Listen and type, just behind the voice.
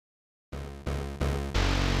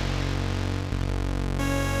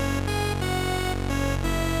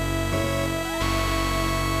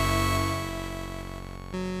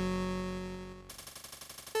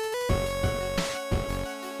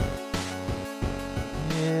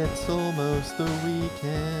It's almost the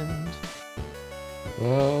weekend.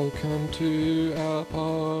 Welcome to our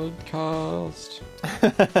podcast.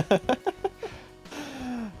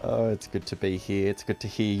 Oh, it's good to be here. It's good to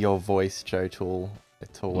hear your voice, Joe Tool.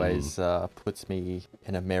 It always puts me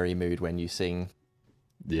in a merry mood when you sing.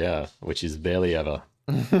 Yeah, which is barely ever.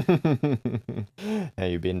 How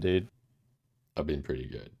you been, dude? I've been pretty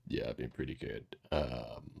good. Yeah, I've been pretty good.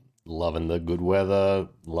 Loving the good weather,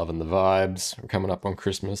 loving the vibes. We're coming up on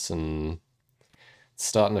Christmas and it's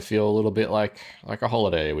starting to feel a little bit like a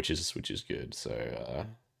holiday, which is good. So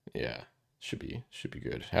yeah, should be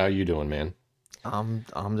good. How are you doing, man? I'm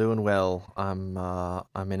doing well.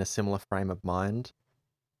 I'm in a similar frame of mind.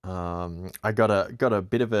 I got a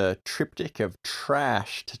bit of a triptych of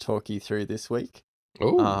trash to talk you through this week.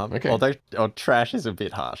 Oh, okay. Although trash is a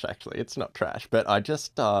bit harsh, actually. It's not trash, but I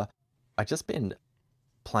just been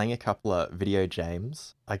playing a couple of video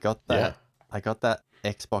games. Yeah. I got that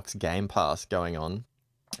Xbox Game Pass going on,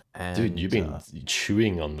 Dude, you've and been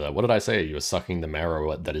chewing on the, what did I say? You were sucking the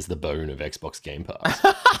marrow that is the bone of Xbox Game Pass.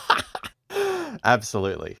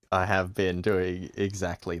 absolutely, I have been doing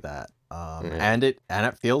exactly that. Yeah. And it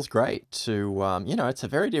feels great to it's a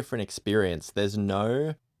very different experience. There's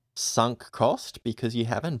no sunk cost because you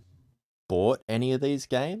haven't bought any of these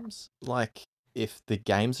games. Like, if the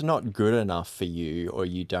game's not good enough for you or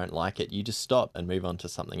you don't like it, you just stop and move on to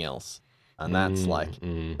something else. And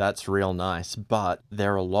Mm. that's real nice. But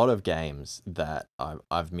there are a lot of games that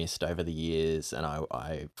I've missed over the years, and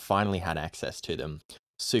I finally had access to them.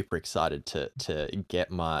 Super excited to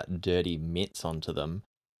get my dirty mitts onto them.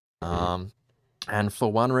 Mhm. Um, and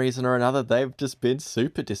for one reason or another, they've just been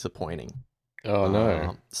super disappointing. Oh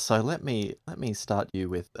no. So let me start you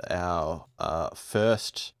with our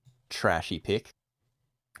first trashy pick,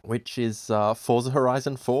 which is Forza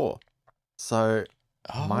Horizon 4. So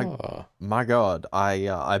my Oh, my God,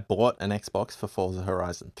 I bought an Xbox for Forza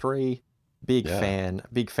Horizon 3. yeah.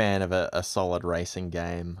 Big fan of a solid racing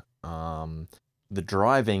game. The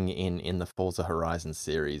driving in the Forza Horizon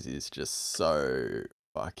series is just so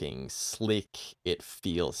fucking slick. It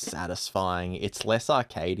feels satisfying. It's less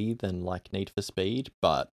arcadey than like Need for Speed,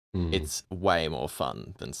 but Mm. it's way more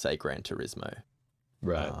fun than say Gran Turismo.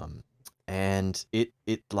 Right. Um, and it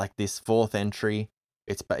like this fourth entry.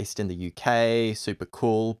 It's based in the UK, super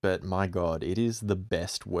cool, but my God, it is the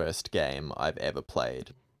best worst game I've ever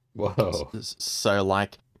played. Whoa. So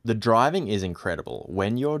like the driving is incredible.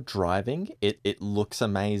 When you're driving, it looks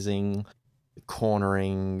amazing.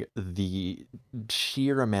 Cornering, the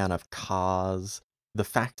sheer amount of cars, the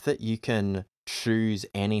fact that you can choose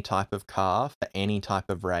any type of car for any type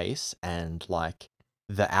of race, and like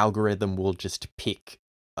the algorithm will just pick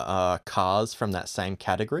cars from that same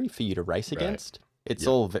category for you to race Right. against. It's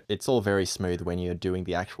Yep. all very smooth when you're doing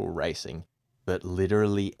the actual racing, but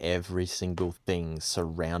literally every single thing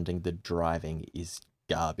surrounding the driving is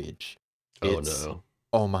garbage. Oh It's no.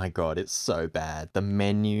 Oh my God, it's so bad. The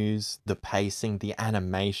menus, the pacing, the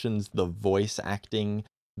animations, the voice acting,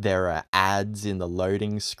 there are ads in the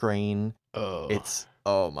loading screen. Oh.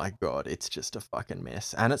 Oh my God, it's just a fucking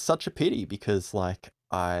mess. And it's such a pity because, like,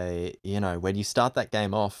 when you start that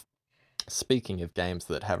game off, speaking of games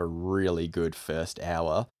that have a really good first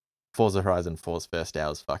hour, Forza Horizon 4's first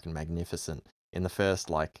hour is fucking magnificent. In the first,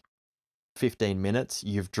 like, 15 minutes,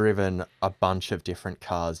 you've driven a bunch of different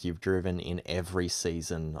cars. You've driven in every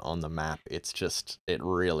season on the map. It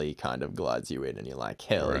really kind of glides you in, and you're like,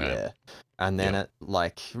 hell Right. yeah. And then Yep. it,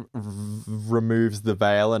 like, removes the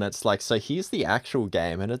veil, and it's like, so here's the actual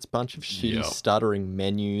game, and it's a bunch of shitty, Yep. stuttering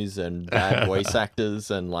menus and bad voice actors.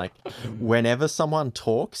 And, like, whenever someone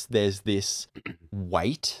talks, there's this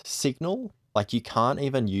wait signal. Like, you can't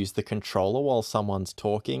even use the controller while someone's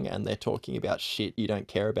talking and they're talking about shit you don't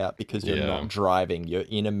care about because you're Yeah. not driving. You're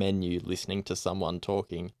in a menu listening to someone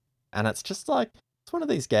talking. And it's just like, it's one of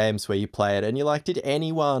these games where you play it and you're like, did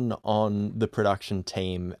anyone on the production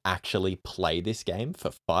team actually play this game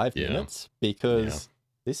for 5 minutes? Yeah. Because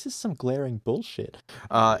this is some glaring bullshit.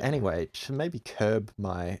 Anyway, to maybe curb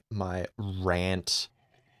my rant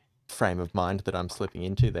frame of mind that I'm slipping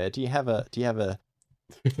into there, do you have a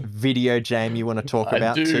video game you want to talk I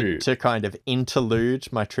about do. to kind of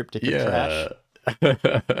interlude my triptych of trash?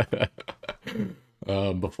 Yeah.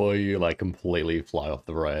 Before you like completely fly off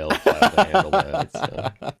the rail, fly off the handle there,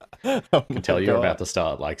 Oh I can my tell you're about God. to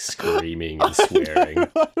start like screaming and I swearing. know.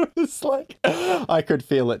 I was like, I could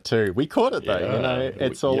feel it too. We caught it though, Yeah.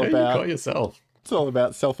 It's all Yeah, you caught about yourself.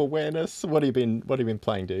 self-awareness. What have you been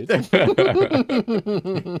playing, dude?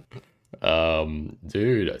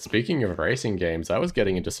 Dude, speaking of racing games, I was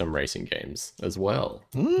getting into some racing games as well.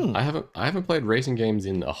 Mm. I haven't played racing games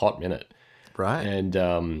in a hot minute. Right.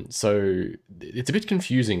 And so it's a bit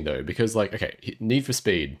confusing though, because like, okay, Need for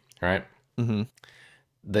Speed, right? Mm-hmm.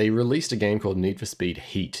 They released a game called Need for Speed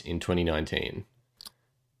Heat in 2019.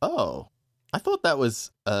 Oh, I thought that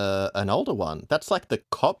was an older one. That's like the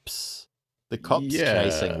cops chasing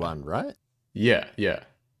Yeah, one, right? yeah.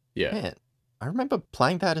 Man, I remember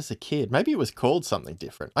playing that as a kid. Maybe it was called something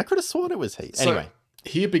different. I could have sworn it was Heat. So Anyway.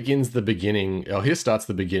 here begins the beginning. Oh, here starts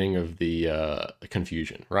the beginning of the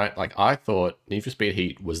confusion, right? Like I thought Need for Speed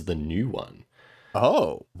Heat was the new one,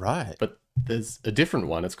 Oh, right. but there's a different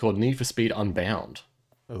one. It's called Need for Speed Unbound.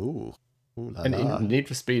 Ooh. Ooh la And la. in Need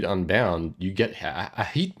for Speed Unbound, you get a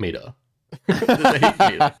heat meter. There's a heat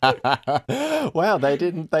meter. Wow, they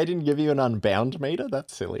didn't give you an unbound meter?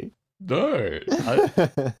 That's silly. No.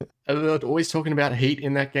 And they're always talking about heat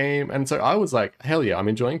in that game. And so I was like, hell yeah, I'm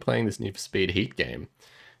enjoying playing this Need for Speed Heat game.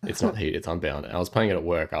 It's not Heat, it's Unbound. And I was playing it at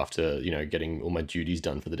work after, getting all my duties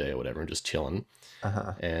done for the day or whatever and just chilling.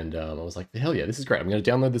 Uh-huh. And I was like, hell yeah, this is great. I'm going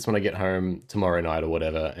to download this when I get home tomorrow night or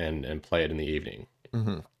whatever and play it in the evening.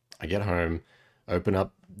 Mm-hmm. I get home, open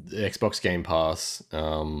up the Xbox Game Pass.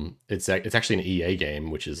 It's actually an EA game,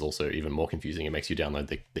 which is also even more confusing. It makes you download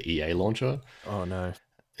the EA launcher. Oh no.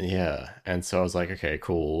 Yeah, and so I was like, okay,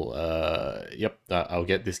 cool. Yep, I'll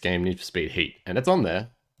get this game, Need for Speed Heat, and it's on there,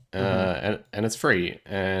 and it's free.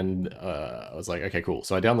 And I was like, okay, cool.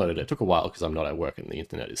 So I downloaded it. It took a while because I'm not at work and the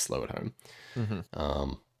internet is slow at home. Mm-hmm.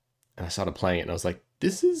 And I started playing it, and I was like,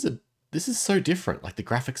 this is so different. Like the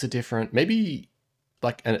graphics are different. Maybe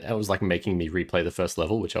and it was like making me replay the first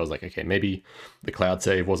level, which I was like, okay, maybe the cloud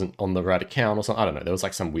save wasn't on the right account or something. I don't know. There was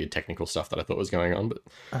like some weird technical stuff that I thought was going on, but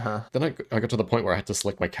Uh-huh. then I got to the point where I had to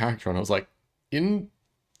select my character, and I was like, in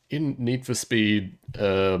Need for Speed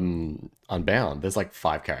Unbound, there's like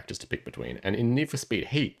 5 characters to pick between, and in Need for Speed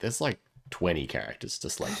Heat, there's like 20 characters to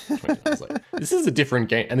select between. I was like, this is a different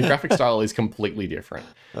game, and the graphic style is completely different.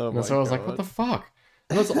 Oh And my so I was like, what God. the fuck?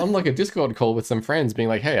 And I was on like a Discord call with some friends, being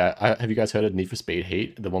like, hey, have you guys heard of Need for Speed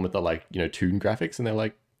Heat, the one with the like toon graphics? And they're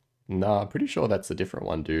like, nah, pretty sure that's a different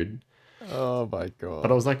one, dude. Oh my But I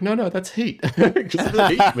God. was like, no, that's Heat because of the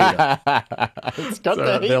Heat meter. It's got So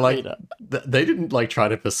the heat they're like, meter. they didn't like try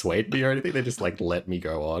to persuade me or anything. They just like let me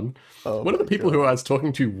go on. Oh One of the my people God. who I was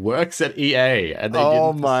talking to works at EA, and they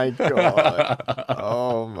Oh didn't. my God.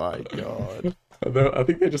 Oh my God. I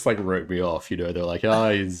think they just like wrote me off. They're like,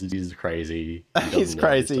 oh, he's crazy. He doesn't He's know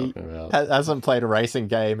what he's crazy. talking about. Hasn't played a racing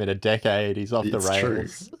game in a decade. He's off the It's true.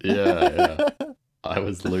 rails. Yeah. I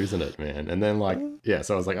was losing it, man. And then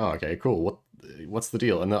so I was like, oh, okay, cool. What's the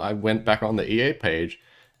deal? And then I went back on the EA page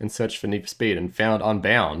and searched for Need for Speed and found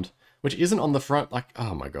Unbound, which isn't on the front. Like,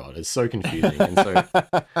 oh my God, it's so confusing. And so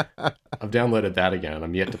I've downloaded that again, and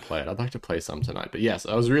I'm yet to play it. I'd like to play some tonight. But yes,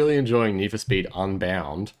 I was really enjoying Need for Speed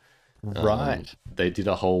Unbound. Right. They did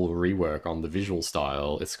a whole rework on the visual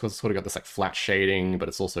style. It's sort of got this like flat shading, but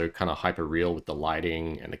it's also kind of hyper real with the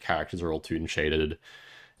lighting, and the characters are all toon shaded,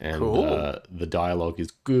 and Cool. the dialogue is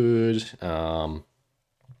good. Well,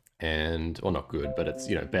 not good, but it's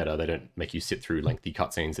better. They don't make you sit through lengthy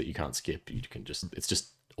cutscenes that you can't skip. You can it's just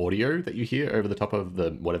audio that you hear over the top of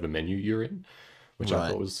the whatever menu you're in, which I Right.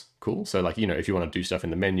 thought was cool. So like if you want to do stuff in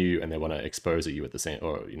the menu and they want to expose at you at the same,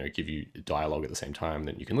 or give you dialogue at the same time,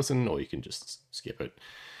 then you can listen, or you can just skip it.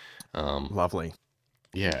 Lovely.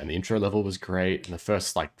 Yeah, and the intro level was great, and the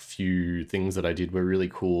first like few things that I did were really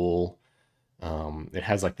cool. It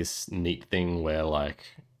has like this neat thing where like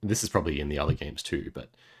this is probably in the other games too, but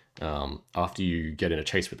after you get in a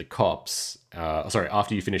chase with the cops,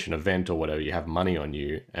 after you finish an event or whatever, you have money on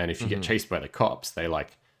you, and if you get chased by the cops, they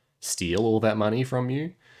like steal all that money from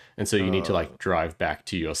you, and so you need to like drive back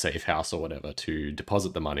to your safe house or whatever to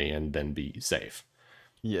deposit the money and then be safe.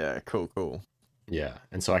 Yeah, cool. Yeah,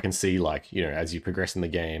 and so I can see like as you progress in the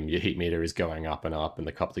game, your heat meter is going up and up, and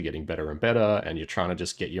the cops are getting better and better, and you're trying to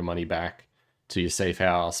just get your money back to your safe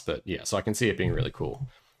house. But yeah, so I can see it being really cool.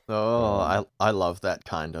 Oh, I love that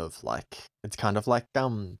kind of like it's kind of like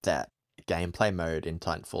that gameplay mode in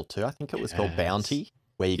Titanfall 2. I think it was called Yes. Bounty,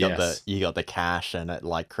 where you Yes. got the cash and it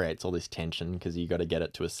like creates all this tension because you got to get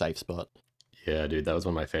it to a safe spot. Yeah, dude, that was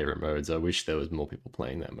one of my favorite modes. I wish there was more people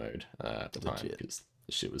playing that mode at the time Legit. because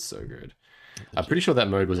the shit was so good. I'm pretty sure that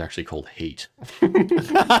mode was actually called Heat.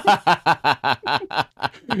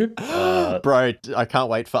 Bro, I can't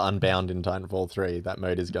wait for Unbound in Titanfall 3. That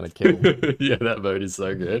mode is gonna kill. Yeah, that mode is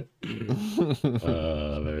so good.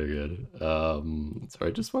 Very good.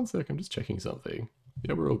 Sorry, just one sec. I'm just checking something.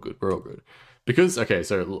 Yeah, we're all good. We're all good. Because, okay,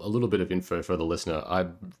 so a little bit of info for the listener.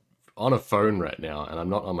 I'm on a phone right now, and I'm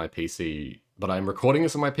not on my PC, but I'm recording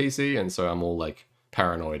this on my PC, and so I'm all like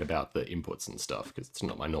paranoid about the inputs and stuff because it's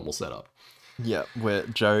not my normal setup. Yeah, where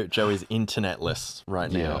Joe is internetless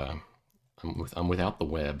right now. Yeah, I'm without the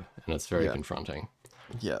web, and it's very Yeah, confronting.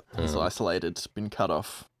 yeah, he's isolated, been cut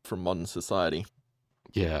off from modern society.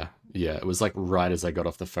 Yeah, yeah. It was like right as I got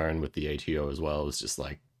off the phone with the ATO as well. It was just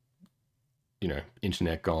like,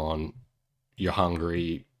 internet gone. You're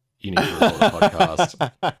hungry. You need to record a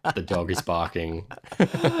podcast. The dog is barking.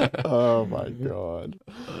 Oh my god.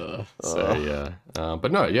 So yeah,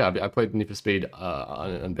 but no, yeah, I played Need for Speed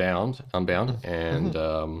Unbound, and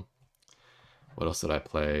what else did I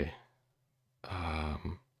play? I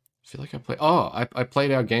feel like I played. Oh, I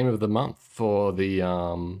played our game of the month for the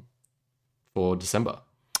for December.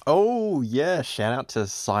 Oh yeah, shout out to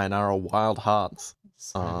Sayonara Wild Hearts.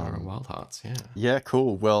 Sayonara Wild Hearts, yeah. Yeah,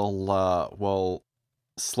 cool. Well,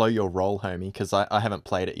 slow your roll, homie, because I haven't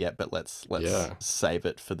played it yet, but let's Yeah. save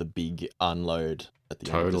it for the big unload at the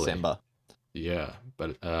end of Totally. December. Yeah,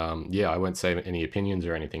 but yeah, I won't say any opinions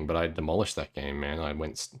or anything, but I demolished that game, man. I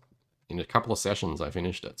went in a couple of sessions. I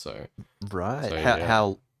finished it, so Right. yeah.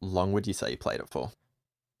 How long would you say you played it for?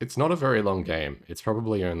 It's not a very long game. It's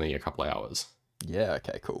probably only a couple hours. Yeah,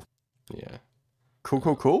 okay, cool. Yeah.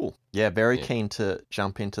 Cool. Yeah, very Yeah. keen to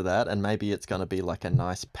jump into that, and maybe it's gonna be like a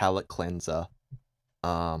nice palate cleanser.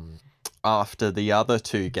 After the other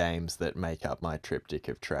two games that make up my triptych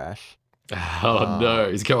of trash. Oh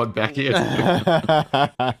no, he's going back in.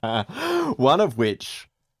 One of which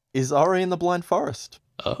is Ori and the Blind Forest.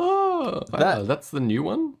 Oh, wow, that's the new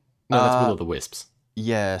one? No, that's Will of the Wisps.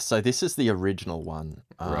 Yeah, so this is the original one.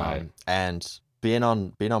 Right. And been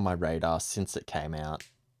on my radar since it came out.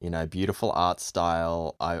 Beautiful art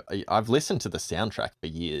style. I've listened to the soundtrack for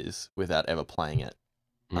years without ever playing it.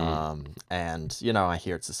 And I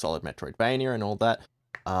hear it's a solid Metroidvania and all that.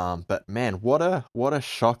 But man, what a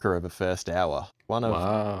shocker of a first hour.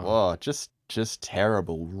 Just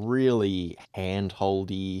terrible, really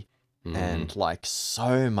handholdy, and like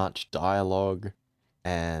so much dialogue.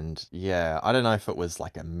 And yeah, I don't know if it was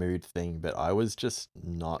like a mood thing, but I was just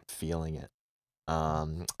not feeling it.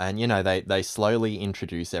 And they slowly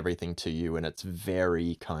introduce everything to you, and it's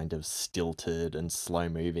very kind of stilted and slow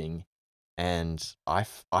moving. And I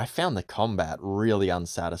found the combat really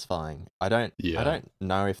unsatisfying. I don't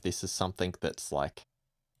know if this is something that's like,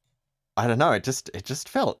 I don't know, it just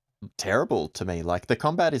felt terrible to me. Like the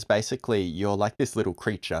combat is basically you're like this little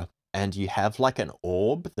creature and you have like an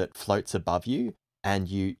orb that floats above you, and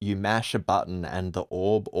you mash a button and the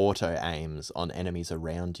orb auto aims on enemies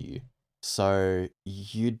around you. So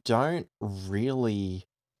you don't really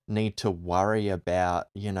need to worry about,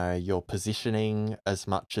 your positioning as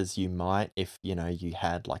much as you might if, you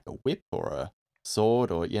had like a whip or a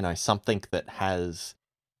sword or, something that has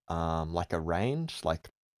like a range. Like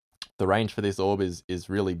the range for this orb is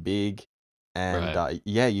really big. And Right.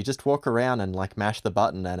 yeah, you just walk around and like mash the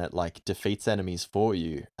button and it like defeats enemies for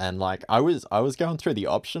you. And like I was going through the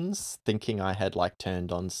options thinking I had like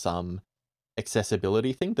turned on some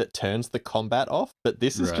accessibility thing that turns the combat off, but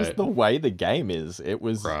this is just Right. the way the game is. It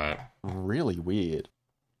was Right. really weird.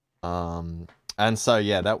 And so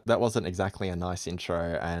yeah, that wasn't exactly a nice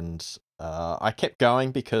intro, and I kept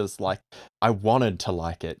going because like I wanted to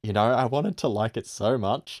like it, I wanted to like it so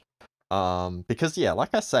much. Because yeah,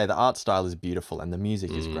 like I say, the art style is beautiful and the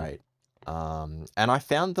music is great. And I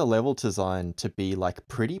found the level design to be like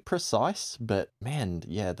pretty precise, but man,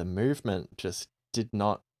 yeah, the movement just did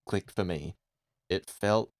not click for me. It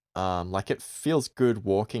felt like it feels good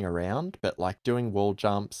walking around, but like doing wall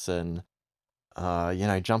jumps and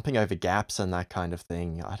jumping over gaps and that kind of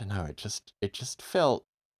thing. I don't know, it just felt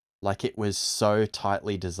like it was so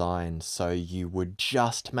tightly designed so you would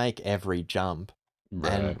just make every jump.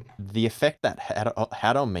 Right. And the effect that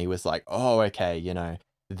had on me was like, oh, okay,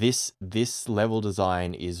 this level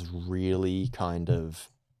design is really kind of,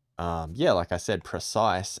 yeah, like I said,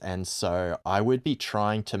 precise. And so I would be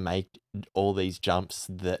trying to make all these jumps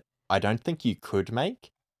that I don't think you could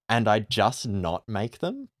make, and I'd just not make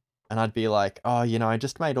them. And I'd be like, oh, I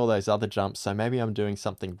just made all those other jumps, so maybe I'm doing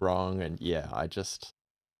something wrong. And yeah, I just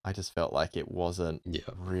felt like it wasn't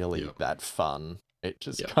really that fun. It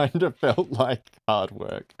just kind of felt like hard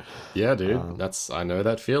work. Yeah, dude. I know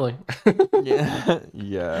that feeling.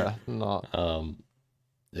 Yeah, not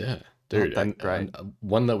yeah, dude. that great. And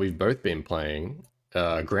one that we've both been playing,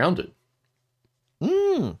 Grounded.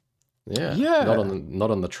 Yeah.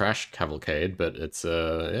 Not on the trash cavalcade, but it's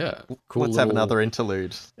cool. Let's have another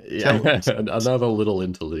interlude. Yeah, another little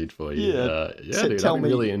interlude for you. Yeah, dude. tell I'm me.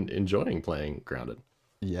 really enjoying playing Grounded.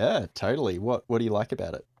 Yeah, totally. What do you like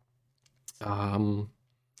about it?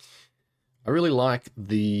 I really like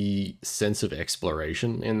the sense of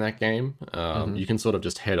exploration in that game. Hmm. You can sort of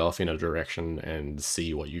just head off in a direction and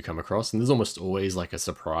see what you come across, and there's almost always like a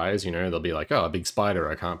surprise. You know, they'll be like, "Oh, a big spider,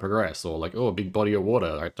 I can't progress," or like, "Oh, a big body of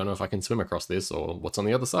water, I don't know if I can swim across this," or "What's on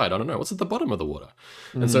the other side? I don't know. What's at the bottom of the water?"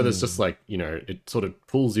 And so there's just Mm. like, it sort of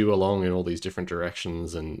pulls you along in all these different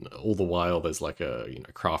directions, and all the while there's like a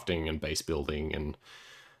crafting and base building and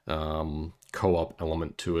co-op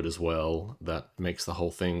element to it as well that makes the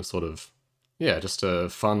whole thing sort of, yeah, just a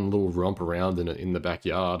fun little romp around in the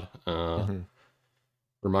backyard. Hmm.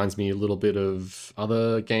 Reminds me a little bit of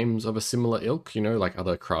other games of a similar ilk, like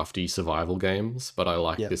other crafty survival games, but I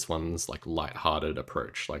like Yep. this one's like light-hearted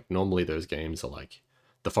approach. Like normally those games are like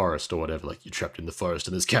the forest or whatever, like you're trapped in the forest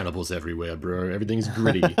and there's cannibals everywhere, bro. Everything's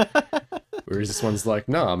gritty. Whereas this one's like,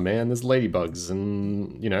 nah, man, there's ladybugs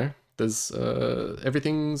and there's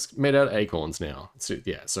everything's made out of acorns now. So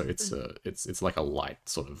yeah, so it's like a light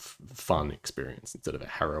sort of fun experience instead of a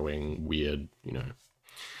harrowing, weird,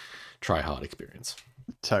 try hard experience.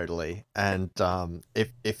 Totally. And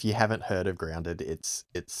if you haven't heard of Grounded, it's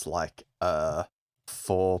like a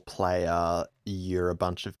 4-player, you're a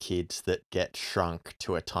bunch of kids that get shrunk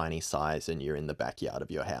to a tiny size and you're in the backyard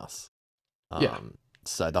of your house. Yeah, Um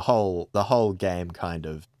so the whole game kind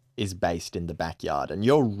of is based in the backyard and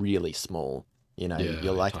you're really small. You're yeah,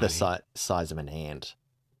 like the tiny. size of an ant.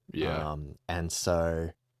 Yeah. And so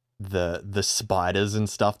the spiders and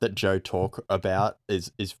stuff that Joe talk about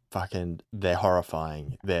is fucking, they're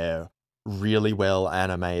horrifying. They're really well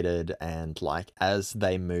animated and like as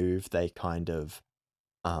they move, they kind of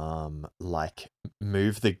like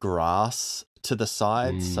move the grass to the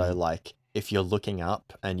side. So Mm, like if you're looking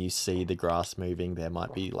up and you see the grass moving, there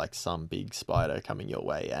might be like some big spider coming your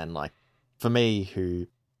way. And like for me, who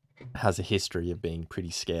has a history of being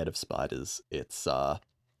pretty scared of spiders, it's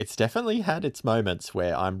definitely had its moments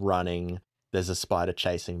where I'm running, there's a spider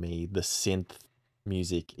chasing me, the synth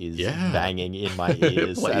music is yeah. banging in my It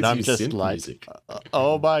ears, and plays I'm you just synth like, music.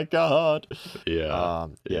 oh my god. Yeah,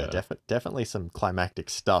 Yeah, yeah. definitely some climactic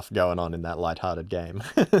stuff going on in that lighthearted game.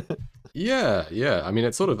 Yeah, yeah. I mean,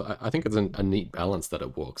 it's sort of. I think it's a neat balance that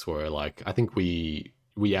it works. Where like I think we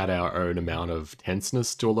add our own amount of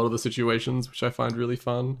tenseness to a lot of the situations, which I find really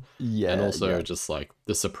fun, and Yeah, also yeah. just like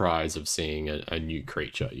the surprise of seeing a new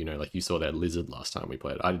creature. Like you saw that lizard last time we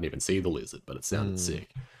played. I didn't even see the lizard, but it sounded Mm,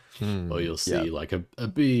 sick. Or you'll yeah. see like a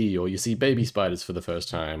bee, or you see baby spiders for the first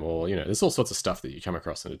time, or there's all sorts of stuff that you come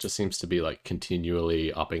across, and it just seems to be like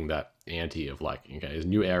continually upping that ante of like, okay, there's a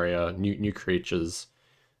new area, new creatures,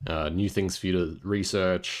 new things for you to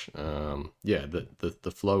research. Yeah,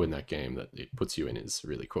 the flow in that game that it puts you in is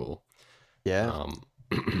really cool. Yeah. Um,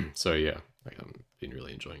 so yeah, like, I've been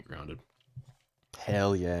really enjoying Grounded.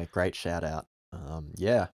 Hell yeah, great shout out.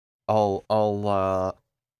 Yeah.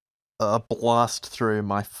 I'll blast through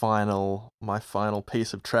my final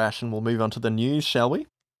piece of trash, and we'll move on to the news, shall we?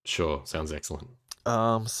 Sure, sounds excellent.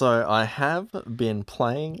 So I have been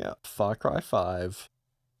playing Far Cry 5.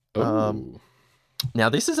 Um, Oh, Now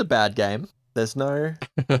this is a bad game. There's no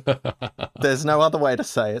other way to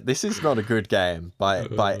say it. This is not a good game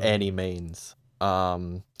by any means.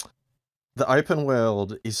 The open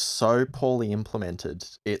world is so poorly implemented,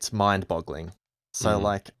 it's mind-boggling. So mm,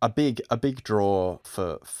 like a big draw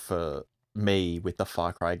for me with the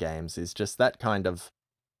Far Cry games is just that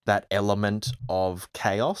element of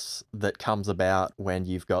chaos that comes about when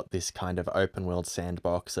you've got this kind of open world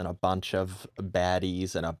sandbox and a bunch of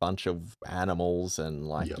baddies and a bunch of animals and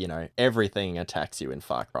like, yep. everything attacks you in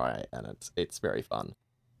Far Cry and it's very fun.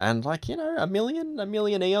 And like, a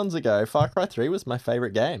million eons ago, Far Cry 3 was my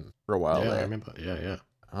favorite game for a while Yeah, I there. remember. Yeah,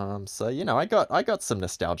 yeah. So I got some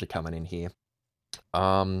nostalgia coming in here.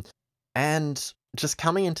 Um, and just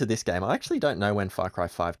coming into this game, I actually don't know when Far Cry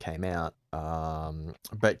 5 came out.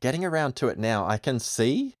 But getting around to it now, I can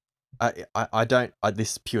see. I don't.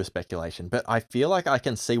 This is pure speculation, but I feel like I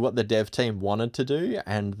can see what the dev team wanted to do,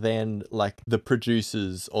 and then like the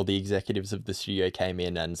producers or the executives of the studio came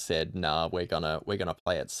in and said, "Nah, we're gonna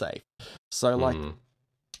play it safe." So like Mm,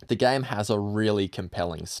 the game has a really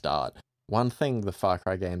compelling start. One thing the Far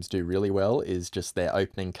Cry games do really well is just their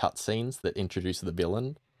opening cutscenes that introduce the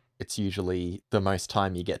villain. It's usually the most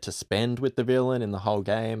time you get to spend with the villain in the whole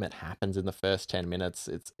game. It happens in the first 10 minutes.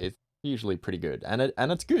 It's usually pretty good. And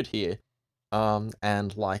it's good here.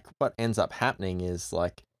 And like what ends up happening is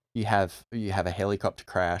like you have a helicopter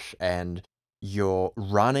crash and you're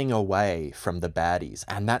running away from the baddies,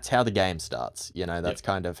 and that's how the game starts. That's yep.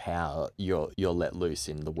 kind of how you're let loose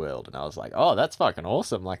in the world. And I was like, oh, that's fucking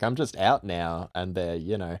awesome. Like I'm just out now and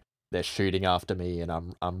they're shooting after me and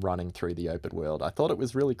I'm running through the open world. I thought it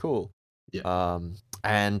was really cool. Yep. um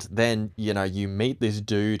And then, you meet this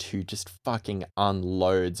dude who just fucking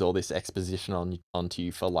unloads all this exposition onto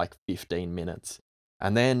you for like 15 minutes.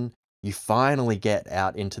 And then you finally get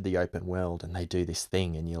out into the open world and they do this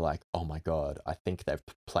thing and you're like, oh my God, I think they've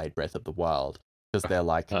played Breath of the Wild. Because they're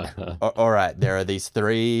like, all right, there are these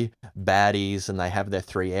 3 baddies and they have their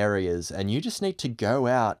 3 areas and you just need to go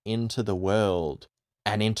out into the world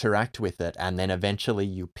and interact with it, and then eventually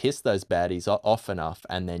you piss those baddies off enough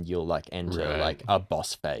and then you'll like enter like a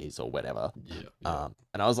boss phase or whatever.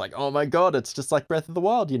 And I was like, oh my God, it's just like Breath of the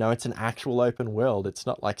Wild, it's an actual open world. It's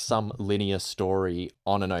not like some linear story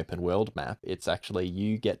on an open world map. It's actually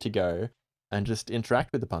you get to go and just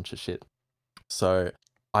interact with a bunch of shit. So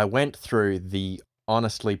I went through the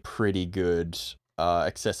honestly pretty good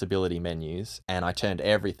accessibility menus and I turned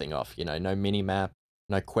everything off, no mini map,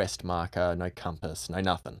 no quest marker, no compass, no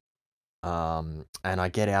nothing. And I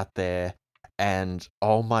get out there and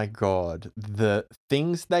oh my God, the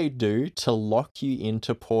things they do to lock you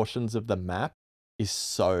into portions of the map is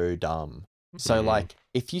so dumb. So like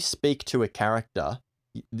if you speak to a character,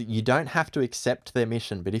 you don't have to accept their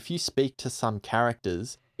mission, but if you speak to some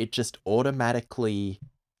characters, it just automatically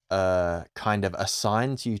kind of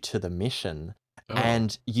assigns you to the mission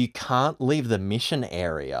and you can't leave the mission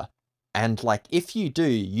area. And like, if you do,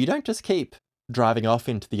 you don't just keep driving off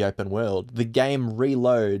into the open world. The game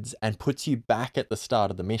reloads and puts you back at the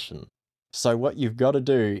start of the mission. So what you've got to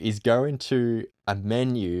do is go into a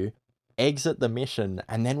menu, exit the mission,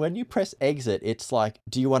 and then when you press exit, it's like,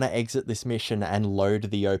 do you want to exit this mission and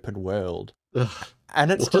load the open world?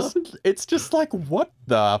 And it's just like, what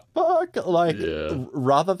the fuck? Like,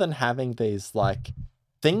 rather than having these like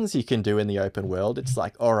things you can do in the open world, it's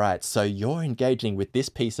like, all right, so you're engaging with this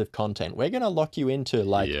piece of content. We're going to lock you into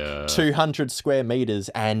like 200 square meters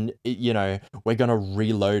and, we're going to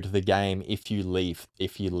reload the game if you leave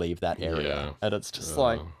that area. And it's just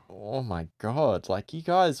like, oh my God, like you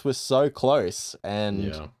guys were so close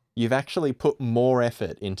and you've actually put more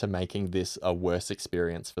effort into making this a worse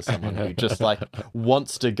experience for someone who just like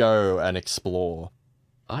wants to go and explore.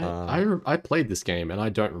 I played this game and I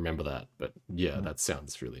don't remember that, but that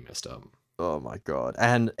sounds really messed up. Oh my God.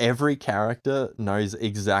 And every character knows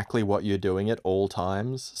exactly what you're doing at all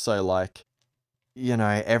times. So like,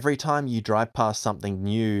 every time you drive past something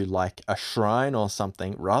new, like a shrine or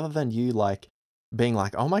something, rather than you like being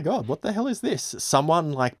like, oh my God, what the hell is this?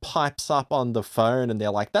 Someone like pipes up on the phone and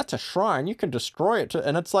they're like, that's a shrine, you can destroy it.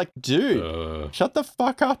 And it's like, dude, shut the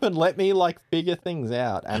fuck up and let me like figure things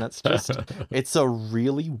out. And it's just, it's a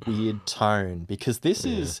really weird tone because this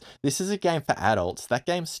is a game for adults. That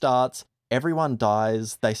game starts, everyone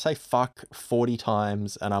dies, they say fuck 40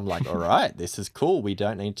 times. And I'm like, all right, this is cool. We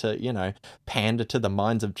don't need to, pander to the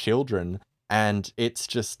minds of children. And it's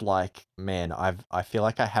just like, man, I feel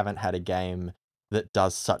like I haven't had a game that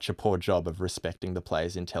does such a poor job of respecting the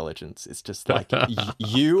player's intelligence. It's just like,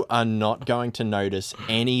 you are not going to notice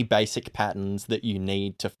any basic patterns that you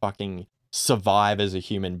need to fucking survive as a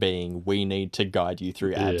human being. We need to guide you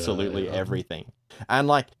through absolutely everything. And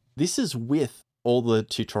like, this is with all the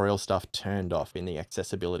tutorial stuff turned off in the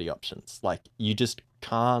accessibility options. Like, you just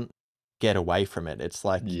can't get away from it. It's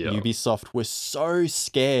like Ubisoft was so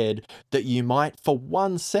scared that you might for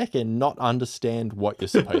 1 second not understand what you're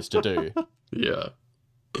supposed to do.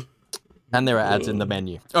 And there are ads in the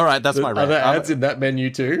menu. All right, that's my rant. Are there ads in that menu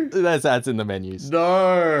too? There's ads in the menus.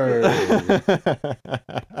 No.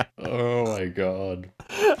 Oh my God.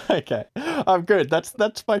 Okay, I'm good. That's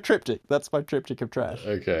my triptych. That's my triptych of trash.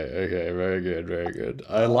 Okay, very good, very good.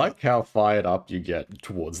 I like how fired up you get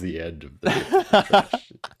towards the end of the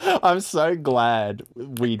trash. I'm so glad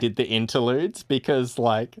we did the interludes because,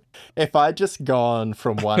 like, if I'd just gone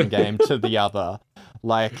from one game to the other,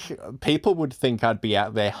 like, people would think I'd be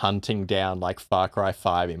out there hunting down, like, Far Cry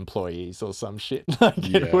 5 employees or some shit. Like,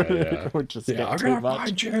 it would just get too much. I'm gonna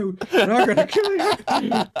find you, and I'm gonna kill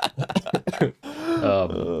you.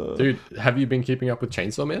 Dude, have you been keeping up with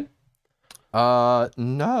Chainsaw Man?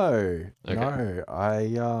 No.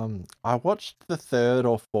 I watched the 3rd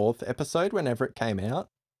or 4th episode whenever it came out.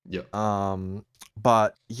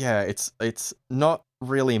 But yeah, it's not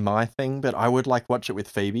really my thing, but I would like watch it with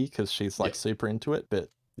Phoebe because she's like super into it, but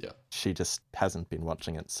she just hasn't been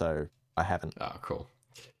watching it, so I haven't. Cool.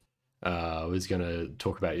 I was gonna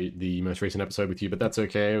talk about the most recent episode with you, but that's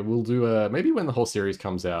okay. We'll do maybe when the whole series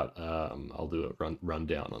comes out. I'll do a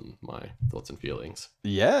rundown on my thoughts and feelings.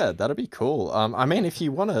 Yeah, that'd be cool. I mean, if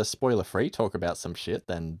you want to spoiler free talk about some shit,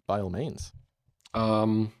 then by all means.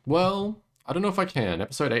 Well, I don't know if I can.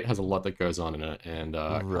 Episode 8 has a lot that goes on in it, and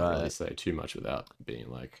I can't really say too much without being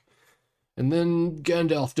like, and then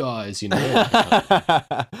Gandalf dies, you know.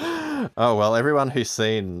 Oh, well, everyone who's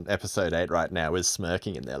seen episode 8 right now is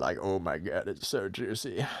smirking and they're like, oh my god, it's so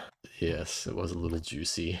juicy. Yes, it was a little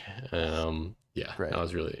juicy. Yeah, Great. I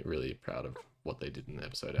was really, really proud of what they did in the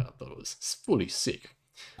episode. I thought it was fully sick.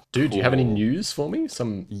 Dude, do you have any Cool. news for me?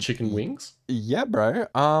 Some Y- chicken y- wings? yeah, bro.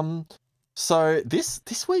 So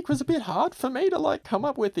this week was a bit hard for me to like come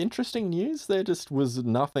up with interesting news. There just was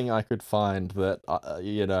nothing I could find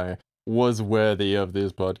that was worthy of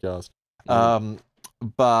this podcast. Mm.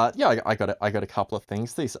 But yeah, I got a couple of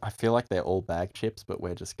things. These I feel like they're all bag chips, but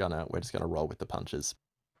we're just gonna roll with the punches.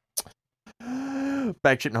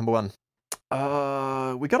 Bag chip number one.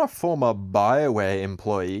 We got a former BioWare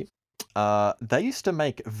employee. They used to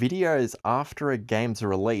make videos after a game's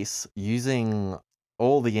release using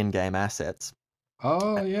all the in-game assets.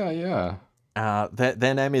 Oh, yeah, yeah.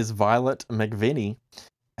 Their name is Violet McVinney,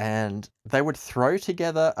 and they would throw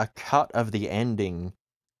together a cut of the ending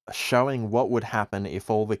showing what would happen if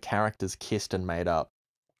all the characters kissed and made up.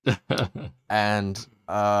 And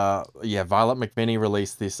yeah, Violet McVinney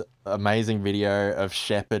released this amazing video of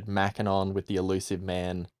Shepard Mackinac with the elusive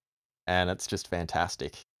man, and it's just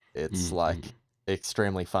fantastic. It's like Mm.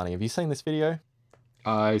 extremely funny. Have you seen this video?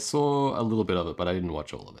 I saw a little bit of it, but I didn't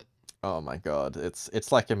watch all of it. Oh my god,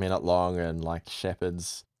 it's like a minute long, and like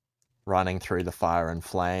Shepard's running through the fire and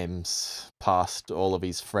flames past all of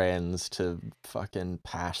his friends to fucking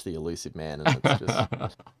pash the elusive man, and it's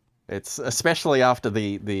just it's especially after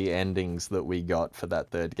the endings that we got for that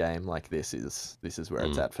third game. Like this is where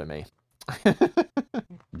it's Mm. at for me.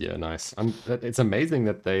 Yeah, nice. It's amazing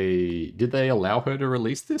that they allow her to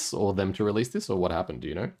release this or them to release this or what happened? Do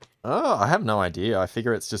you know? Oh, I have no idea. I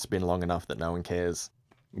figure it's just been long enough that no one cares.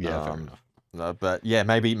 Yeah, fair Um, enough. but yeah,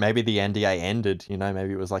 maybe the NDA ended.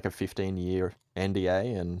 Maybe it was like a 15-year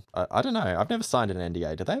NDA, and I don't know. I've never signed an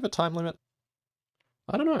NDA. Do they have a time limit?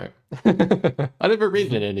 I don't know. I never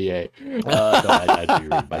read an NDA. No, I do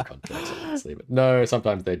read my contracts, obviously, but no,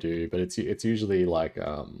 sometimes they do. But it's usually like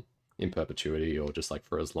in perpetuity or just like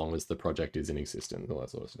for as long as the project is in existence, all that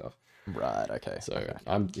sort of stuff. Right. Okay. So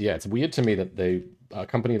Okay. yeah, it's weird to me that a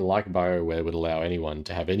company like BioWare would allow anyone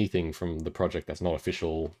to have anything from the project that's not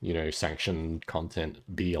official, sanctioned content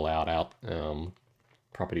be allowed out.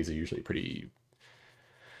 Properties are usually pretty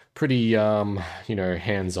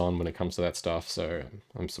hands on when it comes to that stuff. So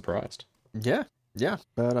I'm surprised. Yeah. Yeah.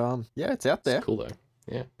 But yeah, it's out It's there. cool though.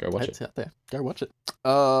 Yeah, go watch It's it. out there. Go watch it.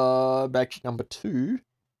 Back to number two.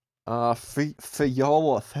 For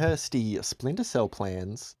your thirsty Splinter Cell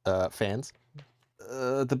fans,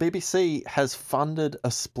 the BBC has funded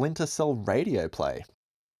a Splinter Cell radio play.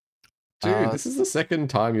 Dude, Uh, this is the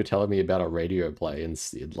second time you're telling me about a radio play in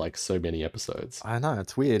like so many episodes. I know,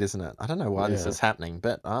 it's weird, isn't it? I don't know why this Yeah. is happening,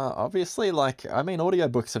 but obviously, like, I mean,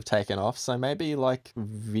 audiobooks have taken off, so maybe like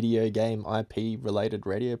video game IP related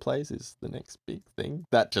radio plays is the next big thing.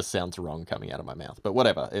 That just sounds wrong coming out of my mouth, but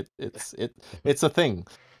whatever. It's a thing.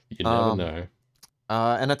 You never Um, know.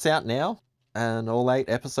 and it's out now, and all 8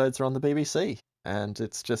 episodes are on the BBC, and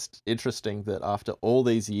it's just interesting that after all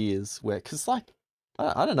these years, because like.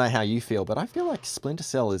 I don't know how you feel, but I feel like Splinter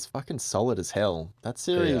Cell is fucking solid as hell. That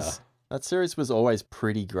Yeah. series was always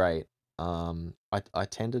pretty great. I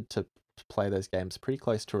tended to play those games pretty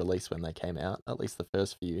close to release when they came out, at least the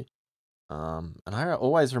first few. And I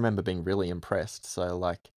always remember being really impressed. So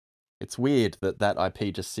like, it's weird that that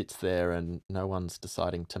IP just sits there and no one's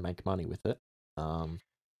deciding to make money with it.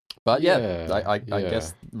 But yeah, Yeah. I Yeah.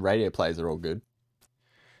 guess radio plays are all good.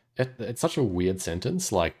 It's such a weird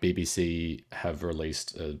sentence. Like BBC have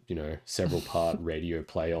released a several part radio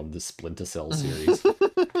play on the Splinter Cell series.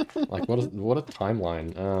 Like what a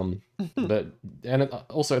timeline. But and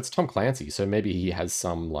also it's Tom Clancy, so maybe he has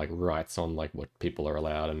some like rights on like what people are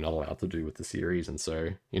allowed and not allowed to do with the series, and so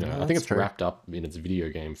No, I think that's it's true. wrapped up in its video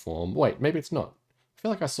game form. Wait, maybe it's not. I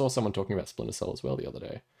feel like I saw someone talking about Splinter Cell as well the other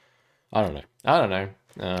day. I don't know. I don't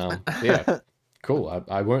know. Yeah, cool.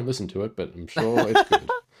 I won't listen to it, but I'm sure it's good.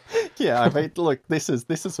 Yeah, I mean, look, this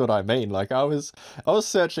is what I mean. Like, I was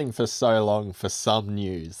searching for so long for some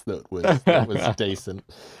news that was decent.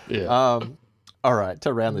 Yeah. All right,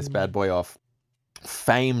 to round this bad boy off,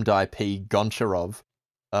 famed IP Goncharov,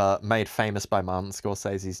 made famous by Martin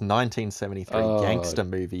Scorsese's 1973 Oh, gangster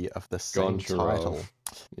movie of the same title, Goncharov.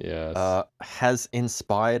 Yes. has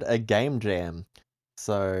inspired a game jam.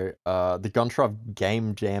 So, the Goncharov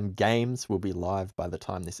Game Jam games will be live by the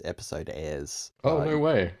time this episode airs. Oh, no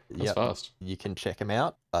way. That's Yep, fast. you can check them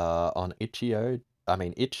out on itch.io.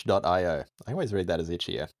 I always read that as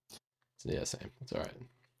Itch.io. Yeah, same. It's all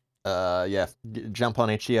right. Yeah, jump on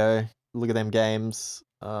Itch.io, look at them games,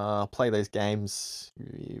 play those games.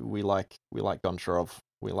 We like Goncharov.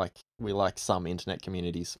 We like some internet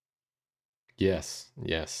communities. Yes,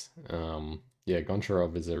 yes. Yeah,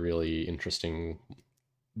 Goncharov is a really interesting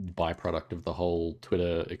byproduct of the whole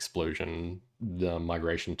Twitter explosion, the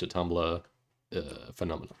migration to Tumblr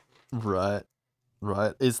phenomenon. Right.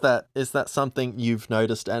 Right. Is that something you've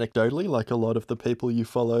noticed anecdotally, like a lot of the people you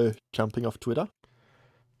follow jumping off Twitter?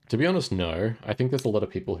 To be honest, no. I think there's a lot of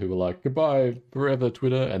people who were like, goodbye forever,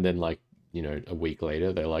 Twitter. And then, like, a week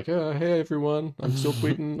later, they're like, oh, hey, everyone, I'm still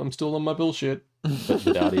tweeting, I'm still on my bullshit. But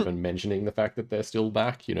without even mentioning the fact that they're still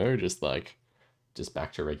back, just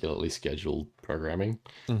back to regularly scheduled programming.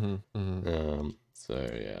 So,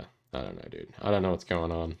 yeah, I don't know, dude. I don't know what's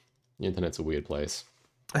going on. The internet's a weird place.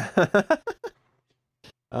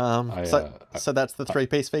 I, So uh, so that's the I,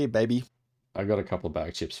 3-piece feed, baby. I got a couple of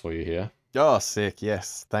bag chips for you here. Oh, sick!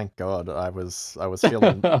 Yes, thank God. I was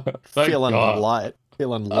feeling Thank God.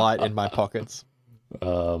 feeling light in my pockets.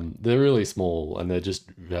 They're really small and they're just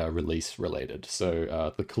release related.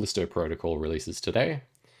 So the Callisto Protocol releases today.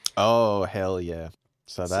 Oh, hell yeah!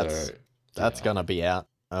 So So that's yeah. gonna be out.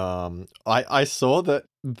 I saw that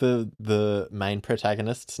the main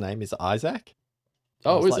protagonist's name is Isaac. I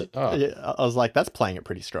Oh, was is like, it? Oh, yeah, I was like, that's playing it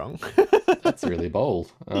pretty strong. that's really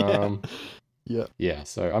bold. Yeah, yeah. Yeah.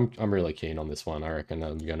 So I'm really keen on this one. I reckon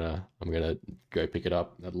I'm gonna go pick it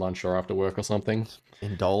up at lunch or after work or something.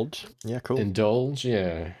 Indulge. Yeah, cool. Indulge.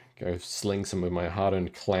 Yeah. Go sling some of my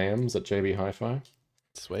hard-earned clams at JB Hi-Fi.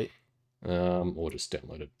 Sweet. Or just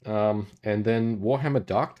download it. And then Warhammer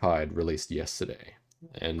Darktide released yesterday,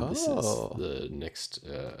 and this is Oh, the next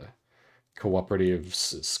cooperative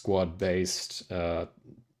squad-based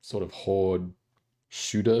sort of horde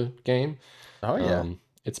shooter game. oh yeah.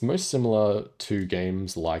 It's most similar to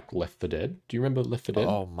games like Left 4 Dead. Do you remember Left 4 Dead?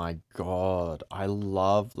 Oh my God, I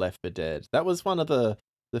love Left 4 Dead. That was one of the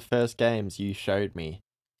first games you showed me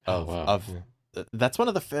Oh of wow. of. That's one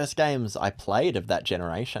of the first games I played of that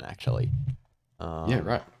generation, actually. Yeah, Um,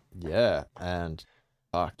 right. yeah, and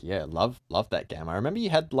fuck yeah, love that game. I remember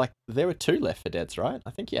you had like there were two Left 4 Deads, right?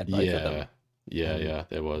 I think you had both of them, Yeah. Yeah, and yeah,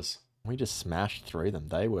 there was. we just smashed through them.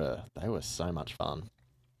 They were so much fun.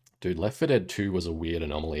 Dude, Left 4 Dead 2 was a weird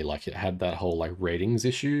anomaly. Like it had that whole like ratings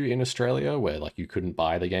issue in Australia where like you couldn't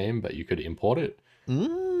buy the game, but you could import it.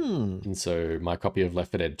 Mm, And so my copy of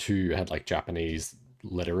Left 4 Dead 2 had like Japanese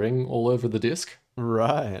lettering all over the disc.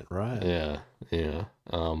 right, right. Yeah, yeah.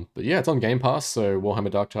 But yeah, it's on Game Pass, so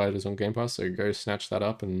Warhammer Darktide is on Game Pass, so go snatch that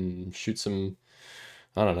up and shoot some,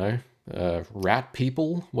 I don't know, rat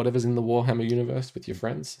people, whatever's in the Warhammer universe with your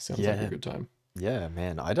friends. Sounds like a Yeah, good time. yeah,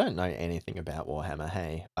 man. I don't know anything about Warhammer,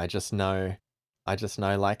 hey. I just know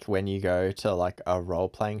like when you go to like a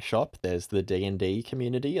role-playing shop, there's the D&D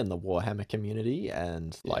community and the Warhammer community,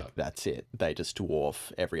 and Yeah, like that's it. They just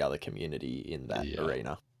dwarf every other community in that yeah,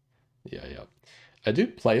 arena. yeah, yeah. I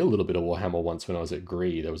did play a little bit of Warhammer once when I was at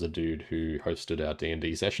Gree. There was a dude who hosted our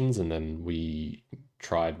D&D sessions, and then we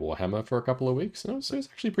tried Warhammer for a couple of weeks, and it was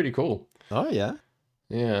actually pretty cool. Oh yeah.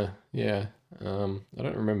 Yeah, yeah. I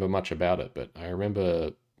don't remember much about it, but I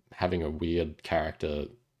remember having a weird character,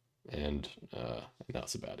 and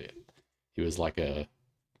that's about it. He was like I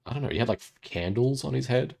don't know, he had like candles on his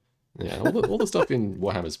head. Yeah, all the stuff in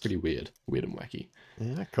Warhammer is pretty weird and wacky.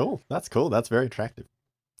 Yeah, cool. That's cool. That's very attractive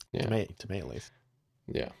Yeah, to me at least.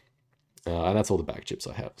 yeah. And that's all the bag chips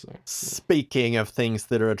I have. So Speaking of things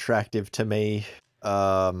that are attractive to me,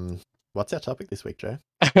 what's our topic this week, Joe?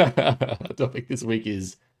 the topic this week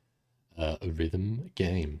is rhythm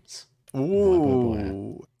games. Boy, boy, boy.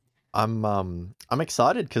 Ooh. I'm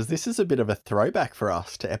excited because this is a bit of a throwback for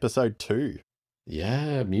us to episode 2.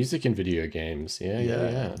 Yeah, music and video games. Yeah, yeah, Yeah,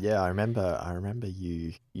 yeah. yeah. I remember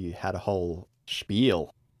you had a whole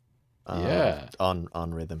spiel Yeah. on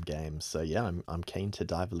rhythm games. So yeah, I'm keen to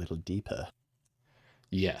dive a little deeper.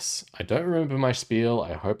 Yes, I don't remember my spiel.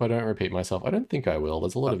 I hope I don't repeat myself. I don't think I will.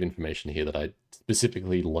 There's a lot of information here that I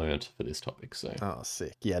specifically learnt for this topic. So, Oh,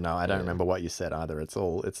 sick. Yeah, no, I don't yeah. remember what you said either. It's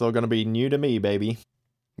all gonna be new to me, baby.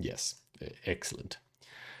 Yes, excellent.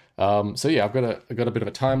 So yeah, I've got a bit of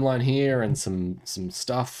a timeline here and some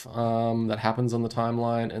stuff that happens on the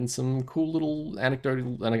timeline and some cool little not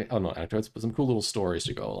anecdotes, but some cool little stories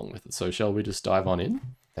to go along with it. So shall we just dive on in?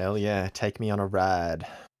 Hell yeah, take me on a ride.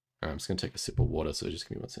 All right, I'm just gonna take a sip of water. So just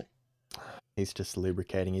give me one sec. He's just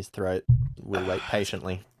lubricating his throat. We'll wait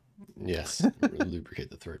patiently. Yes,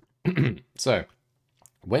 lubricate the throat. So,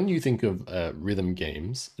 when you think of rhythm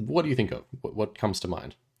games, what do you think of? What comes to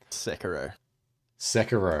mind? Sekiro.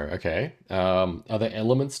 Sekiro, okay. Are there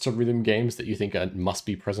elements to rhythm games that you think must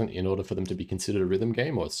be present in order for them to be considered a rhythm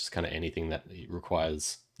game, or it's just kind of anything that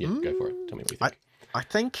requires? Yeah, go for it. Tell me what you think. I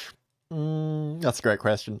think that's a great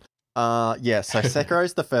question. Yeah, so Sekiro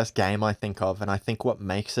is the first game I think of, and I think what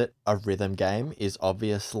makes it a rhythm game is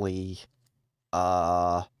obviously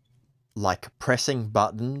uh like pressing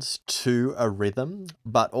buttons to a rhythm,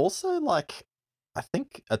 but also like I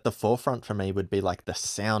think at the forefront for me would be like the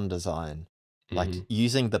sound design. Like Hmm.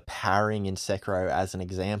 using the parrying in Sekiro as an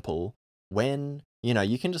example, when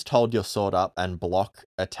you can just hold your sword up and block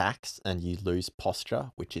attacks and you lose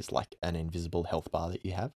posture, which is like an invisible health bar that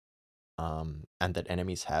you have. And that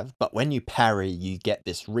enemies have. But when you parry, you get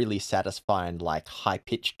this really satisfying, like high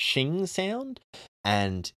pitched ching sound,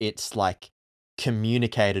 and it's like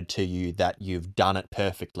communicated to you that you've done it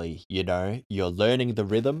perfectly. You're learning the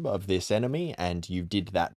rhythm of this enemy, and you did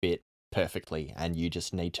that bit perfectly, and you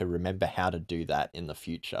just need to remember how to do that in the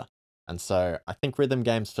future. And so I think rhythm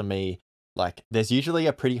games for me, like, there's usually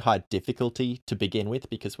a pretty high difficulty to begin with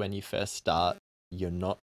because when you first start, you're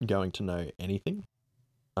not going to know anything.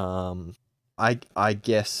 um, I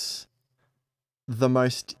guess the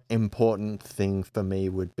most important thing for me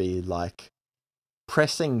would be like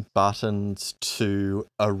pressing buttons to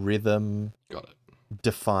a rhythm Got it.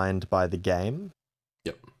 defined by the game.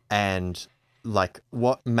 Yep. And like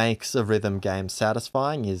what makes a rhythm game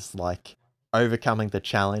satisfying is like overcoming the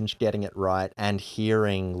challenge, getting it right, and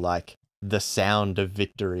hearing like the sound of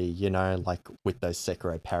victory, like with those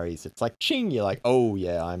Sekiro parries. It's like ching, you're like, oh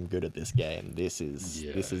yeah, I'm good at this game. Yeah. This is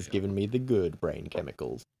Yeah. giving me the good brain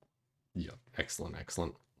chemicals. Yeah. Excellent.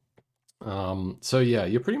 Excellent. So yeah,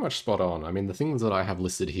 you're pretty much spot on. I mean, the things that I have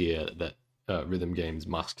listed here that rhythm games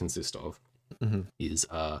must consist of Mm-hmm. is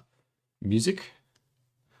music,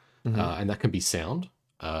 Mm-hmm. and that can be sound,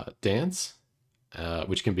 dance,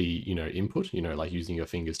 which can be input, like using your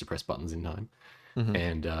fingers to press buttons in time, Mm-hmm.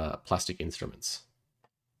 and plastic instruments.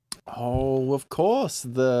 Oh, of course.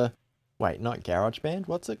 Wait, not GarageBand.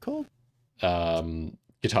 What's it called?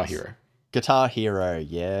 Guitar Hero, Guitar Hero.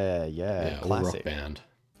 Yeah, yeah. yeah, or Rock Classic. Band,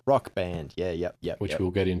 Rock Band. Yeah, yep, yep, which yep.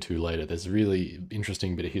 we'll get into later. There's a really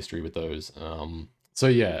interesting bit of history with those. So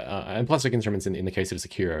yeah, and plastic instruments in the case of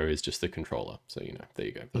Sekiro is just the controller. So there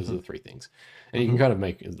you go. Those are Mm-hmm. the three things, and you can Mm-hmm. kind of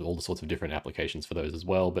make all the sorts of different applications for those as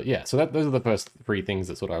well. But yeah, so those are the first three things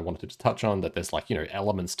that sort of I wanted to touch on. That there's like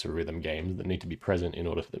elements to rhythm games that need to be present in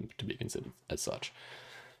order for them to be considered as such.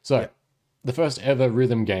 So Yep. the first ever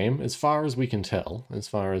rhythm game, as far as we can tell, as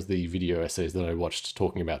far as the video essays that I watched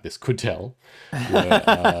talking about this could tell,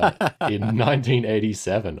 were in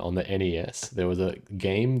 1987 on the NES. There was a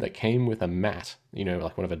game that came with a mat,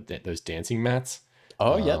 like one of those dancing mats,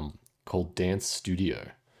 Oh, yep. called Dance Studio.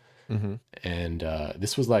 Mm-hmm. And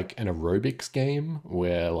this was like an aerobics game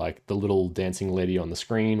where like the little dancing lady on the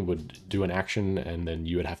screen would do an action and then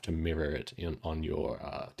you would have to mirror it on your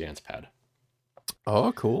dance pad.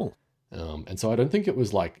 Oh, cool. And so I don't think it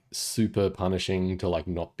was like super punishing to like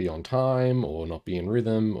not be on time or not be in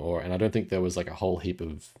rhythm, and I don't think there was like a whole heap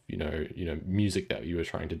of music that you were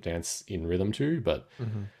trying to dance in rhythm to, but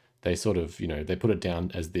Mm-hmm. they sort of they put it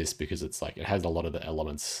down as this because it's like it has a lot of the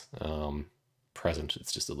elements present.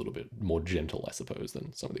 It's just a little bit more gentle, I suppose,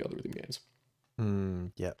 than some of the other rhythm games.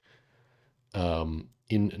 Yep.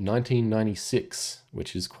 In 1996,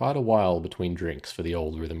 which is quite a while between drinks for the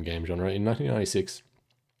old rhythm game genre, in 1996,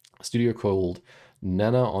 a studio called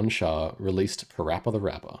Nana Onsha released Parappa the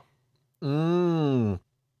Rapper. Mm.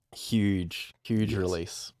 Huge, huge Yes.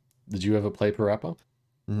 release. Did you ever play Parappa?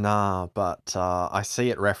 Nah, but I see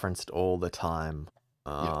it referenced all the time.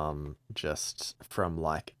 Yeah. Just from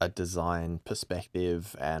like a design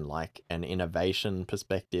perspective and like an innovation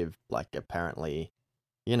perspective. Like apparently,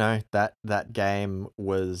 that game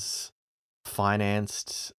was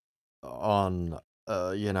financed on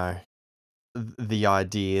the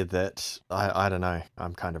idea that I don't know,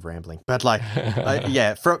 I'm kind of rambling, but like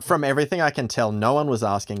yeah, from everything I can tell, no one was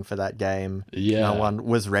asking for that game. No Yeah, one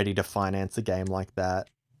was ready to finance a game like that.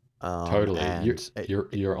 totally. You're And it, you're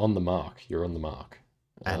you're on the mark. You're on the mark.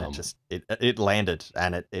 and it Um, just it landed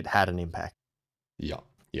and it had an impact. yeah,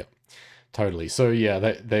 yeah, totally. So yeah,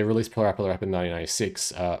 they released Parappa the Rapper in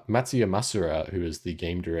 1996. Matsuya Masura, who is the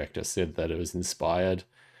game director, said that it was inspired.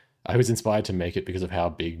 I was inspired to make it because of how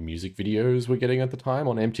big music videos were getting at the time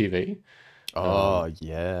on MTV. Um, Oh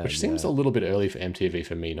yeah, which seems a yeah, little bit early for MTV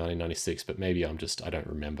for me, 1996, but maybe I don't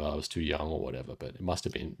remember. I was too young or whatever, but it must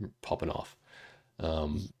have been popping off.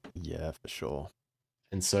 Um, yeah, for sure.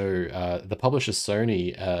 and so the publisher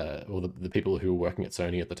Sony, or the people who were working at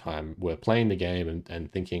Sony at the time, were playing the game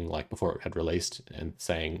and thinking, like, before it had released, and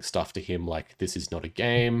saying stuff to him like, this is not a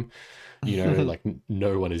game, like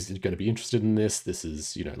no one is going to be interested in this. This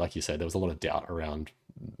is, like you said, there was a lot of doubt around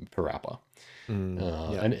Parappa.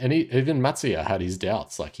 Yeah. And even Matsuya had his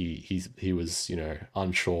doubts. Like he was, you know,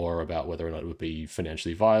 unsure about whether or not it would be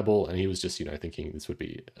financially viable, and he was just, you know, thinking this would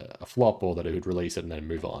be a flop or that it would release it and then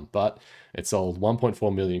move on. But it sold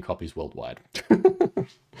 1.4 million copies worldwide.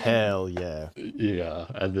 Hell yeah. Yeah,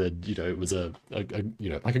 and then, you know, it was a you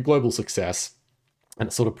know, like a global success, and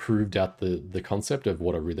it sort of proved out the concept of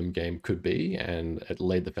what a rhythm game could be, and it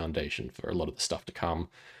laid the foundation for a lot of the stuff to come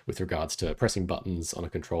with regards to pressing buttons on a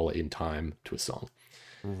controller in time to a song.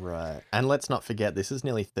 Right. And let's not forget, this is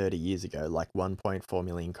nearly 30 years ago. Like 1.4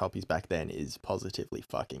 million copies back then is positively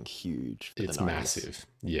fucking huge for It's the 90s. massive.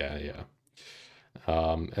 Yeah, yeah.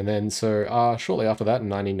 And then shortly after that, in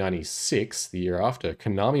 1996, the year after,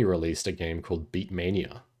 Konami released a game called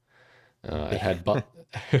Beatmania. It had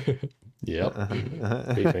Yep.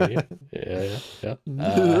 Beatmania. Yeah, yeah,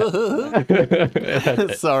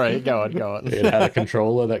 yeah. Sorry, go on. It had a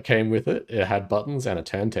controller that came with it. It had buttons and a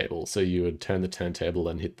turntable, so you would turn the turntable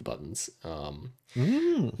and hit the buttons.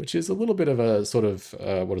 Which is a little bit of a sort of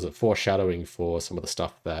foreshadowing for some of the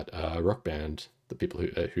stuff that Rock Band, the people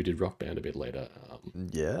who did Rock Band a bit later,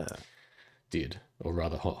 Yeah. did, or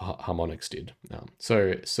rather Harmonix did.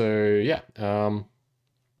 So yeah.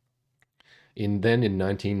 In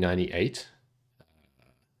 1998,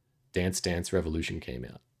 Dance Dance Revolution came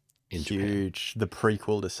out in Huge. The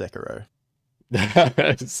prequel to Sekiro.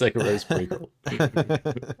 Sekiro's prequel.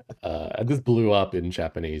 And this blew up in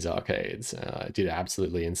Japanese arcades. It did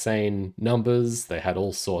absolutely insane numbers. They had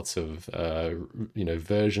all sorts of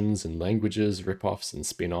versions and languages, rip-offs and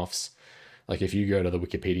spin-offs. Like if you go to the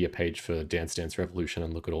Wikipedia page for Dance Dance Revolution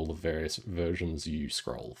and look at all the various versions, you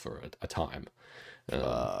scroll for a time.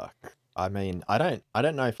 I mean, I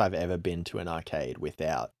don't know if I've ever been to an arcade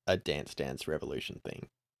without a Dance Dance Revolution thing.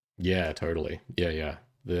 Yeah, totally. Yeah.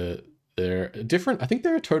 They're different. I think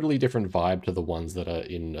they're a totally different vibe to the ones that are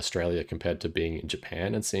in Australia compared to being in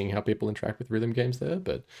Japan and seeing how people interact with rhythm games there.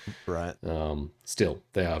 But right, still,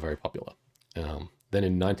 they are very popular. Then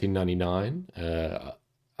in 1999,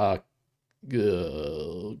 oh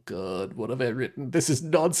God, what have I written? This is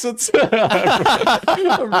nonsense.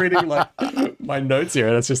 I'm reading like my notes here,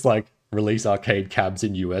 and it's just like release arcade cabs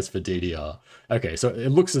in US for DDR. Okay, so it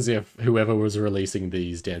looks as if whoever was releasing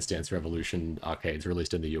these Dance Dance Revolution arcades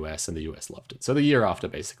released in the US, and the US loved it. So the year after,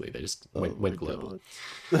 basically, they just went global.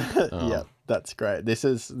 Yeah, that's great. This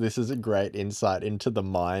is a great insight into the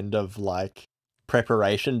mind of like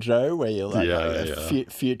Preparation Joe, where you're like,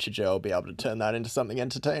 future Joe will be able to turn that into something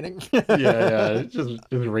entertaining. yeah. Just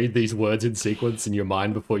read these words in sequence in your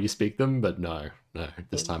mind before you speak them, but no,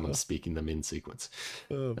 this time I'm speaking them in sequence.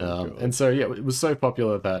 And so yeah, it was so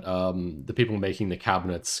popular that the people making the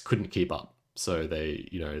cabinets couldn't keep up. So they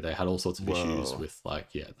had all sorts of issues with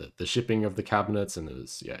like the shipping of the cabinets, and it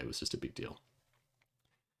was just a big deal.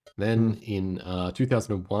 Then in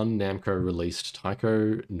 2001, Namco released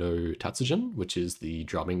Taiko no Tatsujin, which is the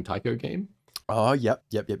drumming taiko game. Oh, yep.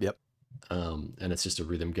 And it's just a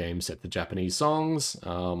rhythm game set to Japanese songs.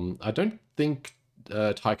 I don't think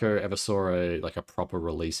Taiko ever saw a proper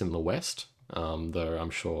release in the West, though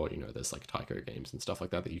I'm sure there's like Taiko games and stuff like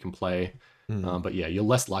that you can play. But yeah, you're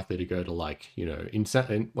less likely to go to like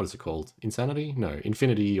what is it called? Insanity? No,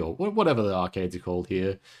 Infinity or whatever the arcades are called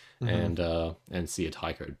here. And see a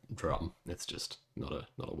taiko drum. It's just not a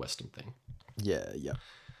Western thing. Yeah.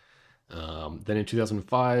 Then in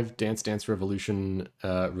 2005, Dance Dance Revolution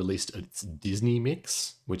released its Disney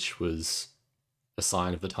mix, which was a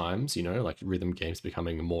sign of the times. Like rhythm games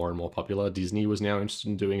becoming more and more popular. Disney was now interested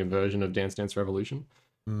in doing a version of Dance Dance Revolution.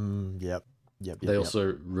 Yep. They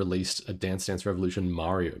also released a Dance Dance Revolution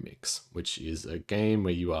Mario mix, which is a game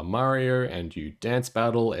where you are Mario and you dance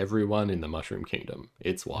battle everyone in the Mushroom Kingdom.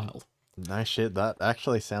 It's wild. Nice shit. That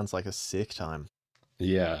actually sounds like a sick time.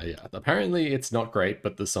 Yeah. Apparently it's not great,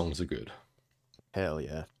 but the songs are good. Hell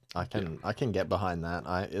yeah. I can get behind that.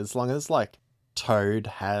 As long as like Toad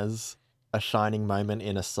has a shining moment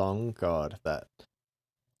in a song, God, that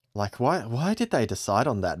like why did they decide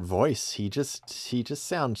on that voice? He just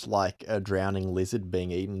sounds like a drowning lizard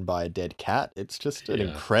being eaten by a dead cat. It's just an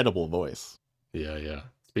incredible voice. Yeah.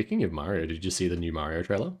 Speaking of Mario, did you see the new Mario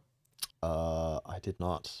trailer? I did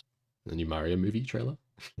not. The new Mario movie trailer?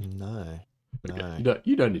 No. Okay.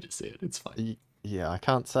 You don't need to see it. It's fine. Yeah, I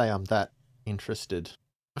can't say I'm that interested.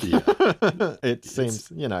 Yeah. It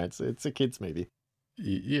seems, it's a kids movie.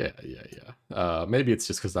 Yeah. Maybe it's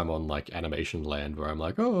just because I'm on like animation land where I'm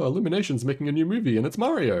like, oh, Illumination's making a new movie and it's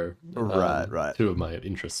Mario. Right. Two of my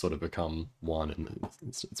interests sort of become one in this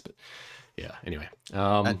instance, but yeah. Anyway.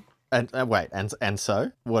 And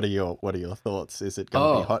so what are your thoughts? Is it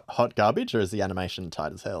going to be hot garbage, or is the animation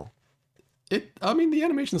tight as hell? I mean, the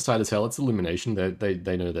animation side as hell. It's Illumination.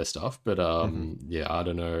 They know their stuff, but yeah, I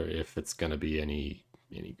don't know if it's gonna be any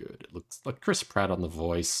good. It looks like Chris Pratt on the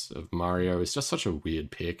voice of Mario is just such a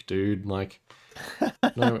weird pick, dude. Like,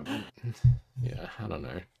 no, yeah, I don't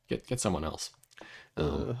know. Get someone else.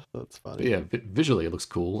 That's But funny. yeah, visually it looks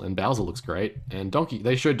cool, and Bowser looks great, and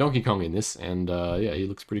they showed Donkey Kong in this, and yeah, he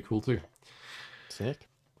looks pretty cool too. Sick.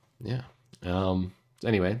 Yeah.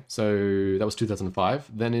 Anyway, so that was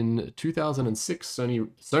 2005. Then in 2006,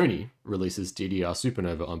 Sony releases DDR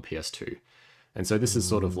Supernova on PS2. And so this is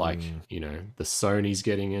sort of like, the Sony's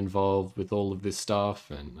getting involved with all of this stuff,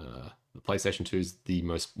 and the PlayStation 2 is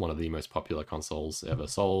one of the most popular consoles ever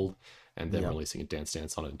sold, and then Yep. releasing a Dance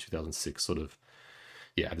Dance on it in 2006 sort of,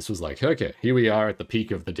 yeah, this was like, okay, here we are at the peak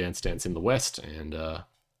of the Dance Dance in the West, and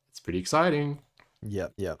it's pretty exciting.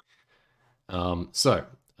 Yep. So,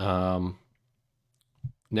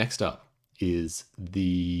 next up is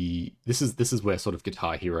this is where sort of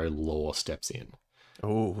Guitar Hero lore steps in.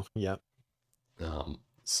 Oh, yep.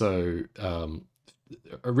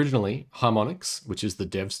 Originally, Harmonix, which is the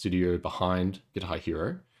dev studio behind Guitar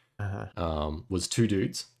Hero, was two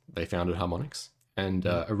dudes. They founded Harmonix, and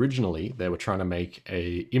originally they were trying to make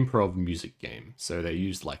a improv music game. So they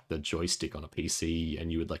used like the joystick on a PC,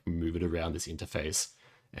 and you would like move it around this interface,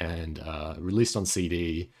 and released on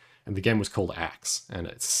CD. And the game was called Axe, and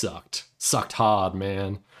it sucked hard,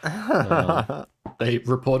 man. They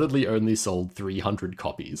reportedly only sold 300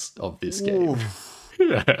 copies of this game.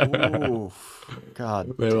 Oof.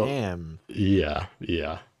 God Well, damn. Yeah.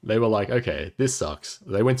 They were like, okay, this sucks.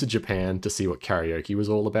 They went to Japan to see what karaoke was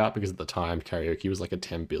all about, because at the time, karaoke was like a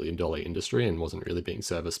 $10 billion industry and wasn't really being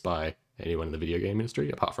serviced by anyone in the video game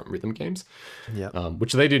industry, apart from rhythm games,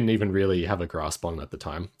 which they didn't even really have a grasp on at the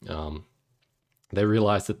time. They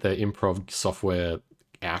realized that their improv software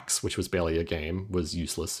Axe, which was barely a game, was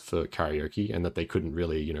useless for karaoke, and that they couldn't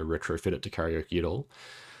really, retrofit it to karaoke at all.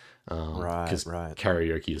 Because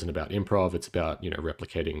karaoke isn't about improv; it's about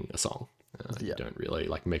replicating a song. You don't really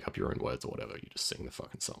like make up your own words or whatever. You just sing the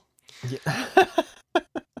fucking song.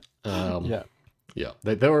 Yeah.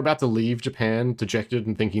 They were about to leave Japan, dejected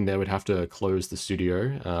and thinking they would have to close the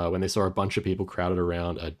studio, when they saw a bunch of people crowded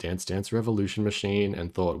around a Dance Dance Revolution machine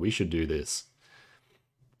and thought, we should do this.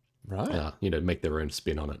 Right. Make their own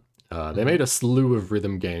spin on it. They made a slew of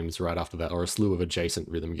rhythm games right after that, or a slew of adjacent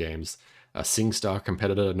rhythm games. A SingStar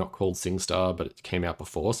competitor, not called SingStar, but it came out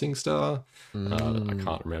before SingStar. I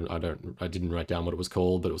can't remember. I didn't write down what it was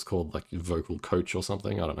called, but it was called like Vocal Coach or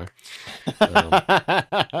something. I don't know.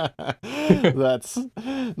 That's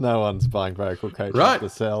no one's buying Vocal Coach Right. at the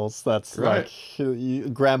cells. That's Right.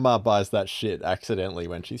 like grandma buys that shit accidentally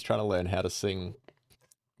when she's trying to learn how to sing.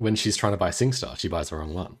 When she's trying to buy SingStar, she buys the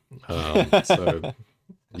wrong one. So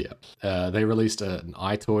yeah, they released an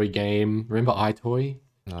iToy game. Remember iToy?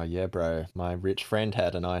 Oh yeah, bro. My rich friend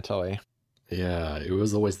had an iToy. Yeah, it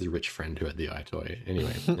was always the rich friend who had the iToy.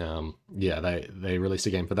 Anyway, yeah, they released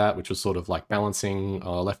a game for that, which was sort of like balancing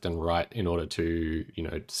left and right in order to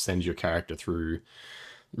send your character through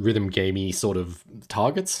rhythm gamey sort of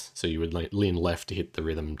targets. So you would lean left to hit the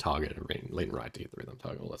rhythm target, and lean right to hit the rhythm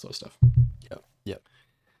target, all that sort of stuff. Yep.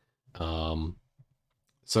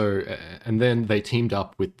 So, and then they teamed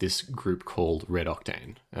up with this group called Red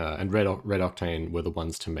Octane. And Red Octane were the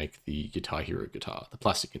ones to make the Guitar Hero guitar, the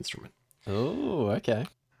plastic instrument. Oh, okay.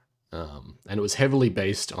 And it was heavily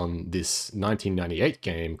based on this 1998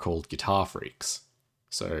 game called Guitar Freaks.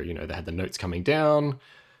 So, they had the notes coming down,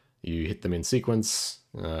 you hit them in sequence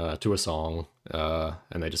to a song,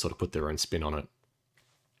 and they just sort of put their own spin on it.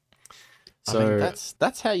 So, I mean,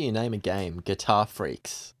 that's how you name a game, Guitar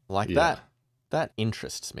Freaks. Like that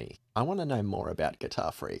interests me. I want to know more about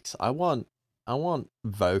Guitar Freaks. I want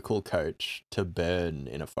Vocal Coach to burn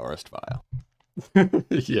in a forest fire.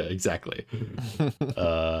 Yeah, exactly.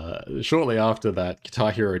 Shortly after that,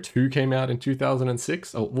 Guitar Hero 2 came out in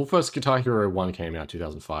 2006. Oh, well, first Guitar Hero 1 came out in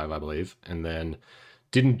 2005, I believe, and then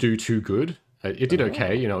didn't do too good. It did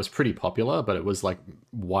okay, it was pretty popular, but it was like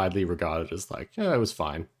widely regarded as like, yeah, it was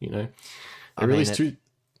fine, They released two.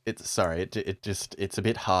 It's a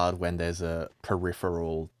bit hard when there's a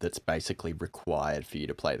peripheral that's basically required for you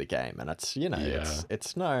to play the game, and it's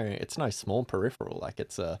it's no small peripheral. Like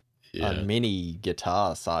it's a mini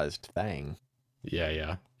guitar sized thing.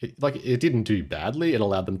 Yeah. It didn't do badly. It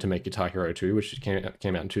allowed them to make Guitar Hero 2, which came out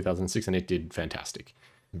in 2006, and it did fantastic.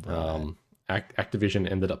 Right.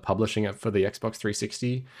 Activision ended up publishing it for the Xbox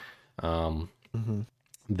 360.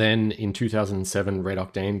 Then in 2007, Red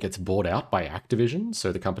Octane gets bought out by Activision.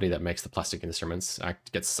 So the company that makes the Plastic Instruments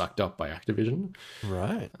gets sucked up by Activision.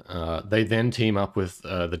 Right. They then team up with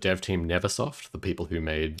the dev team Neversoft, the people who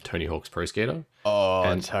made Tony Hawk's Pro Skater. Oh,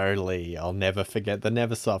 And totally. I'll never forget the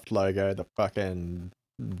Neversoft logo, the fucking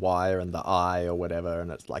wire and the eye or whatever,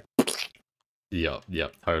 and it's like, yeah,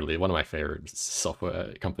 totally. One of my favorite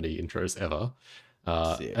software company intros ever.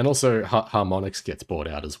 sick. And also Harmonix gets bought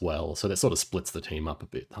out as well, so that sort of splits the team up a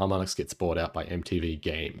bit. Harmonix gets bought out by MTV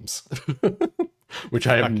Games, which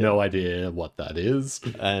I have Fucking- no idea what that is.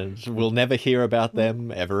 And we'll never hear about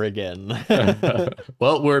them ever again.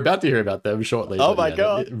 Well, we're about to hear about them shortly. Oh but my yeah,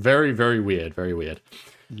 God. very, very weird, very weird.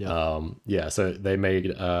 Yeah. Yeah, so they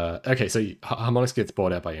made okay, so Harmonix gets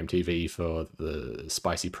bought out by MTV for the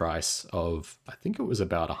spicy price of, I think it was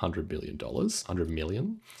about $100 million, 100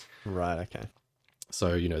 million. Right, okay.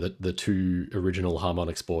 So, you know, the two original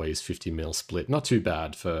Harmonix boys 50 mil split, not too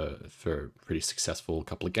bad for a pretty successful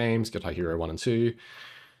couple of games, Guitar Hero 1 and 2.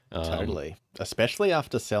 Totally. Especially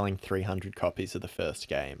after selling 300 copies of the first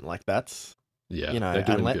game. Like that's, Yeah, you know, they're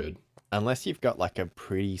doing good. unless you've got like a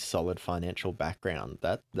pretty solid financial background,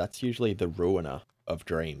 that's usually the ruiner of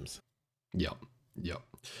dreams. Yep.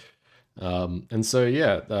 And so,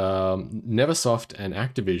 yeah, Neversoft and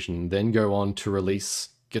Activision then go on to release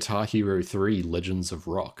Guitar Hero 3 Legends of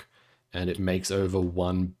Rock, and it makes over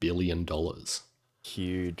 $1 billion.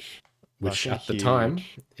 Huge. Which Fucking at the time,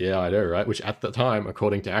 huge. yeah, I know, right? Which at the time,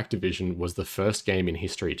 according to Activision, was the first game in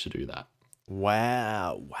history to do that.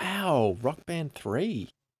 Wow. Rock Band 3.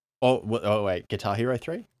 Oh wait, Guitar Hero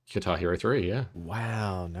 3? Guitar Hero 3, yeah.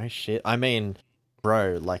 Wow, no shit. I mean,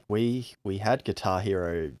 bro, like we had Guitar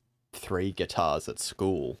Hero 3 guitars at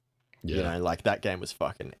school. Yeah. You know, like that game was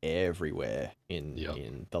fucking everywhere in Yep.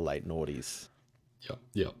 in the late noughties.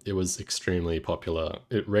 Yep. It was extremely popular.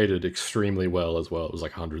 It rated extremely well as well. It was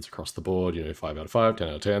like hundreds across the board, you know, 5 out of 5, 10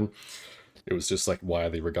 out of 10. It was just like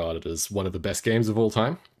widely regarded as one of the best games of all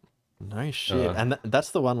time. No shit. And that's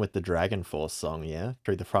the one with the Dragon Force song, yeah?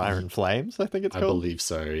 Through the Fire and Flames, I think it's I called. believe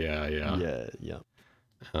so, yeah. Yeah.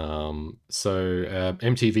 So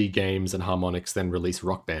MTV Games and Harmonix then released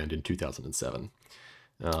Rock Band in 2007.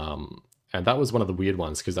 And that was one of the weird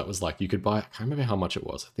ones because that was like you could buy, I can't remember how much it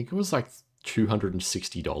was. I think it was like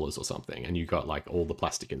 $260 or something. And you got like all the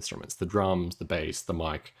plastic instruments, the drums, the bass, the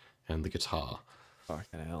mic, and the guitar.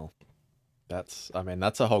 Fucking hell. That's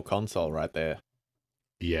a whole console right there.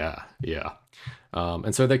 Yeah.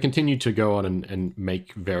 And so they continued to go on and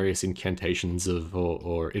make various incantations of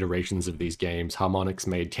or iterations of these games. Harmonix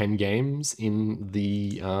made 10 games in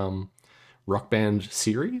the Rock Band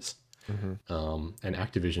series. And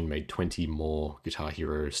Activision made 20 more Guitar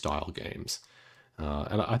Hero style games.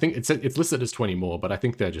 And I think it's listed as 20 more, but I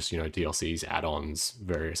think they're just, you know, DLCs, add-ons,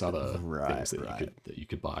 various other things that you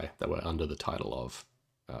could buy that were under the title of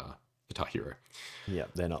Guitar Hero. Yeah,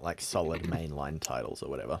 they're not like solid mainline titles or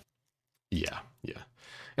whatever. Yeah.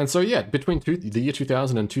 And so, yeah, between the year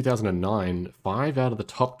 2000 and 2009, 5 out of the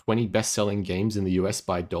top 20 best-selling games in the US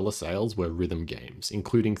by dollar sales were rhythm games,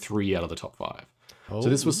 including 3 out of the top 5. So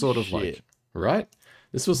this was sort of like, right?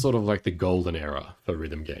 This was sort of like the golden era for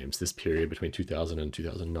rhythm games, this period between 2000 and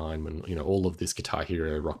 2009 when, you know, all of this Guitar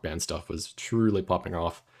Hero Rock Band stuff was truly popping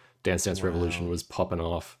off. Dance Dance Revolution was popping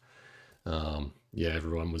off. Yeah,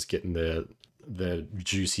 everyone was getting their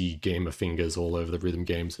juicy gamer fingers all over the rhythm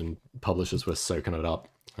games and publishers were soaking it up.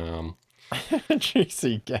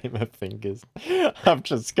 Juicy gamer fingers. I've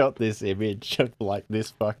just got this image of like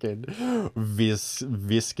this fucking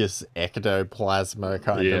viscous ectoplasma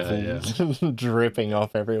kind of dripping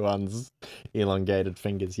off everyone's elongated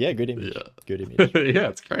fingers. Yeah, good image. Yeah. Good image. Yeah,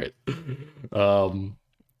 it's great. And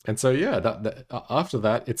so yeah, that after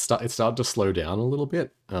that it started to slow down a little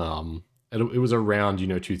bit. And it was around, you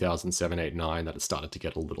know, 2007, 8, 9 that it started to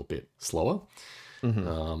get a little bit slower.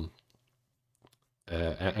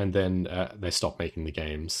 And then they stopped making the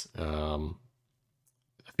games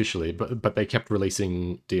officially, but they kept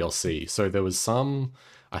releasing DLC. So there was some,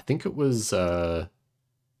 I think it was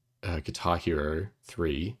Guitar Hero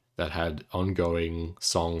 3 that had ongoing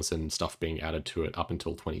songs and stuff being added to it up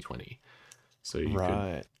until 2020. So you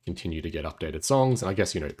could continue to get updated songs. And I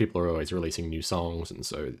guess, you know, people are always releasing new songs. And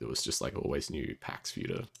so there was just like always new packs for you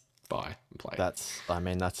to buy and play.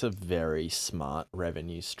 That's a very smart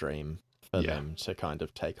revenue stream for them to kind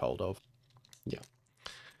of take hold of. Yeah.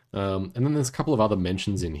 And then there's a couple of other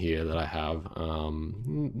mentions in here that I have.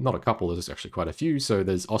 Not a couple, there's actually quite a few. So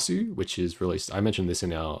there's Osu, which is released. I mentioned this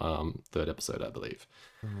in our third episode, I believe.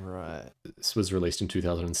 Right. This was released in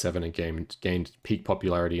 2007 and gained peak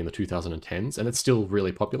popularity in the 2010s, and it's still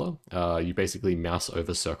really popular. You basically mouse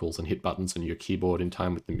over circles and hit buttons on your keyboard in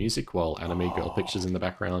time with the music while anime girl pictures in the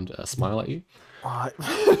background smile at you. I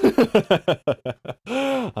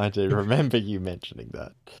I do remember you mentioning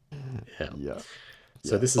that. Yeah. Yeah.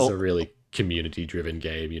 So Yeah. this is a really community-driven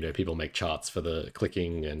game. People make charts for the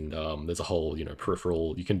clicking, and there's a whole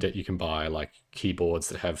peripheral. You can buy like keyboards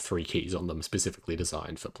that have 3 keys on them, specifically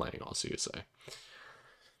designed for playing Osu. So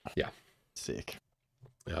yeah, Sick.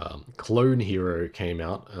 Clone Hero came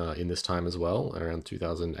out in this time as well, around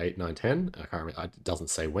 2008, 9, 10. I can't remember. It doesn't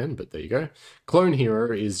say when, but there you go. Clone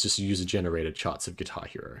Hero is just user-generated charts of Guitar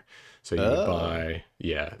Hero. So you would buy,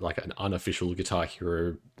 like an unofficial Guitar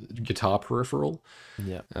Hero guitar peripheral.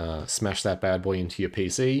 Yeah. Smash that bad boy into your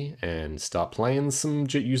PC and start playing some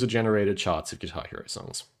user-generated charts of Guitar Hero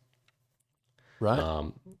songs.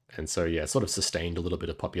 Right. And so yeah, it sort of sustained a little bit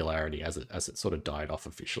of popularity as it sort of died off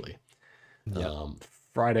officially. Yeah.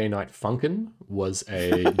 Friday Night Funkin' was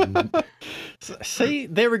a See,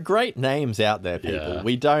 there are great names out there, people. Yeah.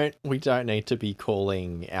 We don't need to be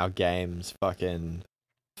calling our games fucking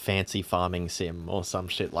Fancy Farming Sim or some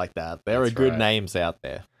shit like that. There That's are good right. names out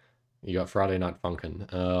there. You got Friday Night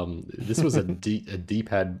Funkin'. This was a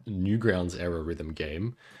D-pad Newgrounds era rhythm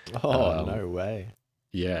game. Oh, no way.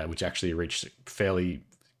 Yeah, which actually reached fairly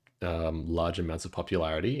large amounts of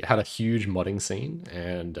popularity. It had a huge modding scene,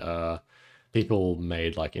 and people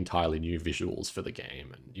made like entirely new visuals for the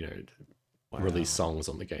game, and released songs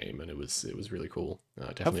on the game, and it was really cool.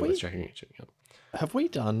 Definitely worth checking out. Have we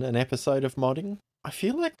done an episode of modding? I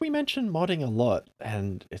feel like we mentioned modding a lot,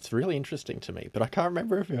 and it's really interesting to me, but I can't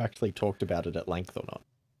remember if we actually talked about it at length or not.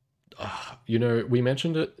 We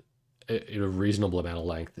mentioned it in a reasonable amount of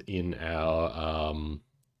length in our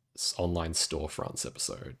online storefronts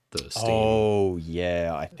episode. The Steam. Oh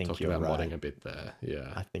yeah, I think talked you're about right. modding a bit there.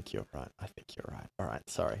 Yeah, I think you're right. All right,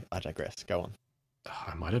 sorry, I digress. Go on.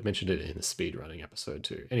 I might have mentioned it in the speedrunning episode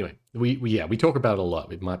too. Anyway, we talk about it a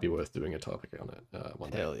lot. It might be worth doing a topic on it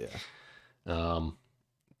one day. Hell yeah.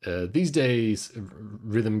 These days,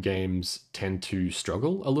 rhythm games tend to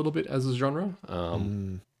struggle a little bit as a genre.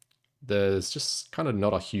 There's just kind of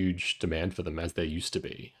not a huge demand for them as there used to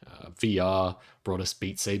be. VR brought us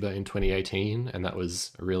Beat Saber in 2018, and that was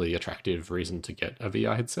a really attractive reason to get a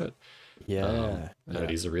VR headset. Yeah. And it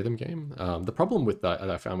is a rhythm game. The problem with that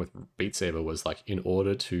I found with Beat Saber was like in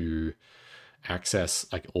order to access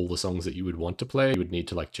like all the songs that you would want to play, you would need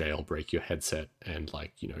to like jailbreak your headset and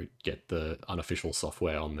like get the unofficial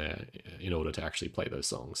software on there in order to actually play those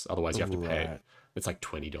songs. Otherwise you have to pay. Right. It's like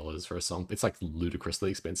 $20 for a song. It's like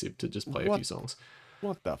ludicrously expensive to just play a few songs.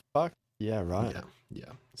 What the fuck? Yeah, right.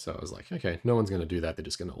 Yeah. So I was like, okay, no one's going to do that. They're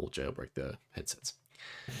just going to all jailbreak their headsets.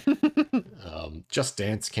 Just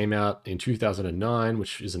Dance came out in 2009,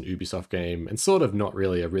 which is an Ubisoft game and sort of not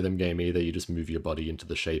really a rhythm game either. You just move your body into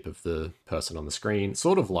the shape of the person on the screen,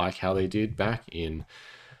 sort of like how they did back in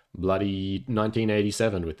bloody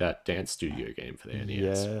 1987 with that Dance Studio game for the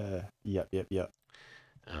NES. Yeah. Yep.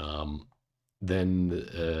 Then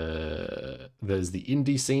there's the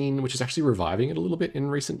indie scene, which is actually reviving it a little bit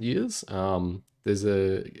in recent years. There's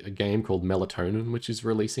a game called Melatonin, which is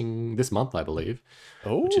releasing this month, I believe.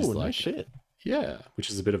 Oh, which is no like, shit. Yeah,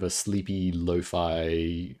 which is a bit of a sleepy,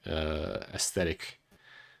 lo-fi aesthetic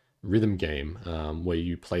rhythm game where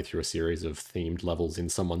you play through a series of themed levels in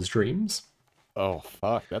someone's dreams. Oh,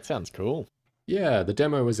 fuck. That sounds cool. Yeah, the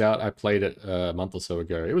demo was out. I played it a month or so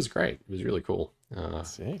ago. It was great. It was really cool.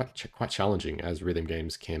 Quite challenging as rhythm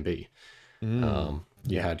games can be. You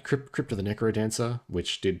had Crypt of the Necrodancer,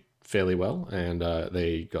 which did fairly well, and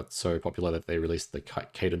they got so popular that they released the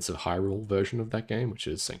Cadence of Hyrule version of that game, which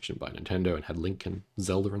is sanctioned by Nintendo and had Link and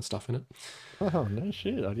Zelda and stuff in it. Oh, no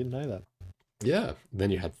shit. I didn't know that. Yeah.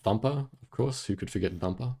 Then you had Thumper, of course. Who could forget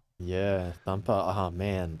Thumper? Yeah, Thumper. Oh,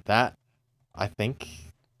 man. That, I think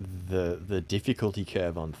the difficulty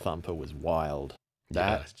curve on Thumper was wild.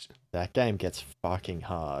 That game gets fucking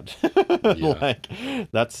hard. Like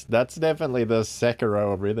that's definitely the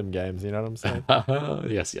Sekiro of rhythm games, you know what I'm saying?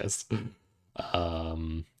 Yes.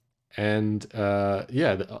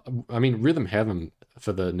 I mean, Rhythm Heaven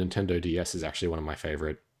for the Nintendo DS is actually one of my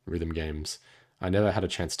favorite rhythm games. I never had a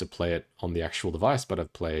chance to play it on the actual device, but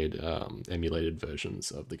I've played emulated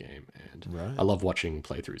versions of the game, and I love watching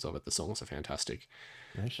playthroughs of it. The songs are fantastic.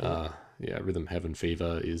 Rhythm Heaven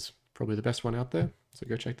Fever is probably the best one out there, so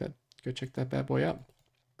go check that bad boy out.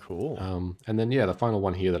 Cool. And then the final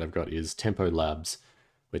one here that I've got is Tempo Labs,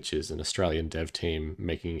 which is an Australian dev team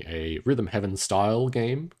making a Rhythm Heaven style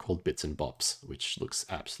game called Bits and Bops, which looks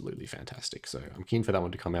absolutely fantastic. So I'm keen for that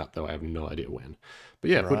one to come out, though I have no idea when. But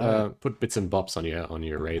yeah, Right. put Bits and Bops on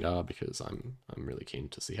your radar, because I'm really keen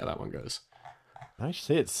to see how that one goes. I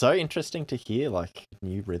see. It's so interesting to hear like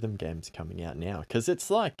new rhythm games coming out now because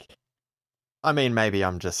it's like, I mean, maybe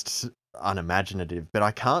I'm just unimaginative, but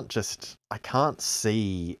I can't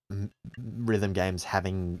see rhythm games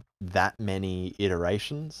having that many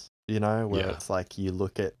iterations. You know, where Yeah. it's like you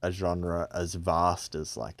look at a genre as vast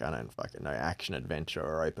as like I don't fucking know action adventure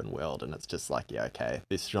or open world, and it's just like yeah, okay,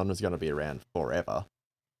 this genre's gonna be around forever.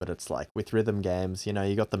 But it's like with rhythm games, you know,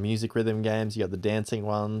 you got the music rhythm games, you got the dancing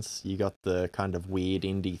ones, you got the kind of weird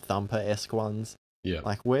indie thumper esque ones. Yeah.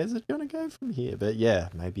 Like, where's it gonna go from here? But yeah,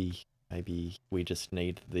 maybe we just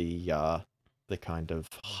need the kind of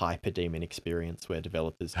hyper demon experience where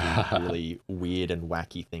developers do really weird and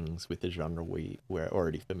wacky things with the genre we're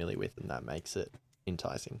already familiar with, and that makes it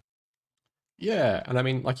enticing. Yeah, and I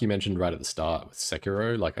mean, like you mentioned right at the start with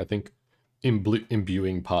Sekiro, like I think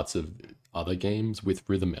imbuing parts of other games with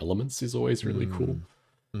rhythm elements is always really cool.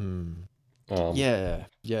 Mm. Mm. Um, Yeah,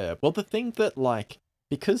 yeah. Well, the thing that like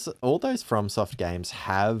because all those FromSoft games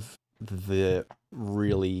have the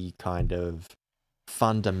really kind of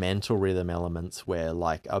fundamental rhythm elements where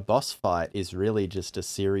like a boss fight is really just a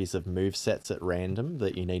series of move sets at random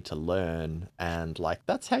that you need to learn, and like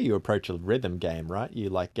that's how you approach a rhythm game, right? You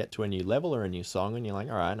like get to a new level or a new song and you're like,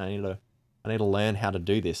 all right, I need to learn how to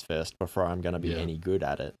do this first before I'm going to be yeah. any good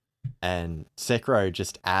at it. And Sekiro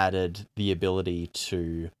just added the ability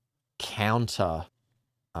to counter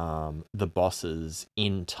the bosses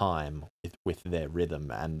in time with their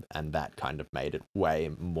rhythm, and that kind of made it way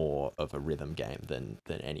more of a rhythm game than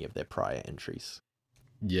any of their prior entries.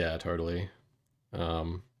 Yeah, totally.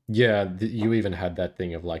 Yeah, you even had that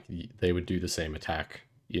thing of like they would do the same attack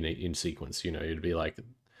in sequence. You know, it'd be like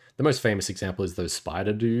the most famous example is those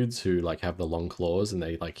spider dudes who like have the long claws and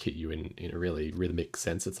they like hit you in a really rhythmic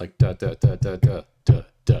sense. It's like da da da da da da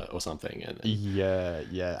da or something, Yeah,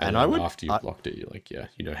 yeah, and and then after you've I, blocked it, you're like, yeah,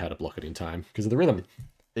 you know how to block it in time because of the rhythm.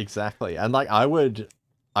 exactly, and like I would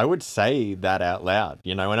say that out loud.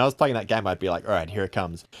 You know, when I was playing that game, I'd be like, all right, here it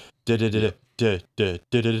comes, da da da Yeah, da da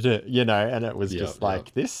da da da, you know, and it was yeah, just yeah,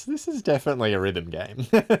 like this is definitely a rhythm game.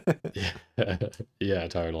 yeah, yeah,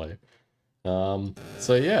 totally.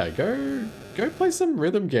 So yeah, go play some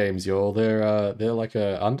rhythm games, y'all. They're like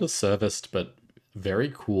a underserviced but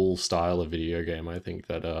very cool style of video game. I think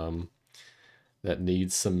that that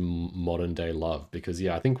needs some modern day love, because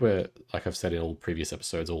yeah, I think we're, like I've said in all previous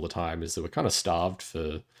episodes all the time, is that we're kind of starved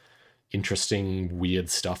for interesting weird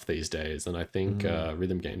stuff these days, and I think Mm,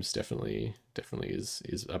 rhythm games definitely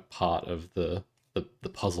is a part of the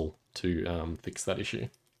puzzle to fix that issue.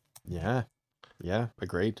 yeah, yeah,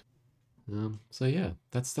 agreed. So yeah,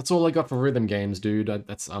 that's all I got for rhythm games, dude.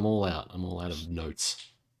 I'm all out. I'm all out of notes.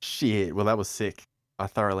 Shit, well that was sick. I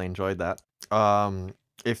thoroughly enjoyed that. Um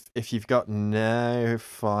if you've got no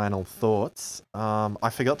final thoughts, I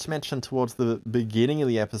forgot to mention towards the beginning of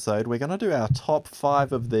the episode, we're gonna do our top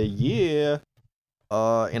 5 of the year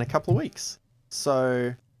in a couple of weeks.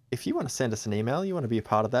 So if you want to send us an email, you want to be a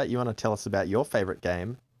part of that, you want to tell us about your favorite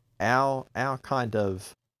game, our kind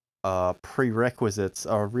of prerequisites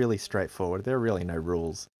are really straightforward. There are really no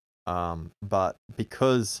rules. But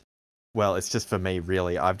because well, it's just for me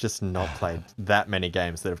really. I've just not played that many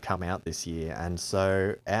games that have come out this year, and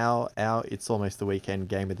so our It's Almost the Weekend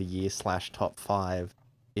Game of the Year / top 5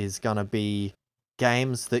 is gonna be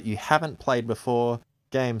games that you haven't played before,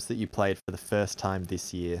 games that you played for the first time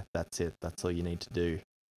this year. That's it. That's all you need to do.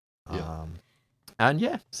 Yeah. Um, and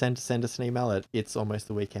yeah, send us an email at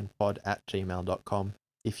itsalmosttheweekendpod@gmail.com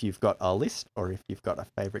if you've got a list or if you've got a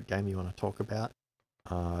favorite game you want to talk about.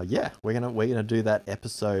 Yeah, we're gonna do that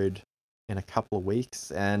episode in a couple of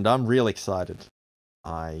weeks, and I'm really excited.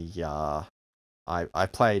 I I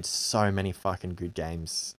played so many fucking good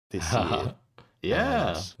games this year, Yeah,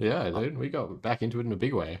 and yeah, dude. We got back into it in a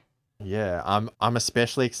big way. yeah, I'm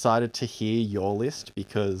especially excited to hear your list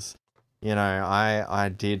because, you know, I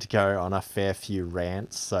did go on a fair few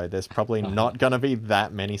rants, so there's probably not gonna be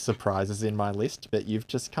that many surprises in my list, but you've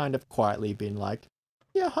just kind of quietly been like,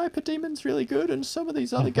 yeah, Hyperdemon's really good, and some of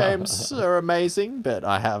these other games are amazing, but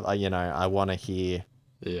you know, I Yeah, want to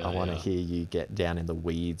yeah. hear you get down in the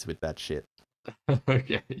weeds with that shit.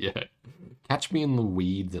 Okay, yeah. Catch me in the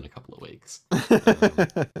weeds in a couple of weeks.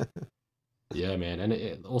 Um, yeah, man.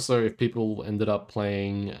 And also, if people ended up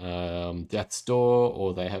playing Death's Door,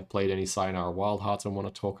 or they have played any Sayonara Wild Hearts and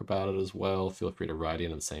want to talk about it as well, feel free to write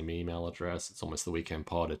in at the same email address. It's almost the weekend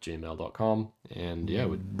pod at gmail.com. And yeah,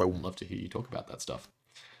 we'd Boom. love to hear you talk about that stuff.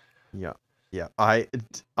 Yeah, yeah. I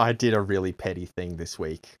did a really petty thing this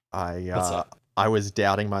week. What's up? I was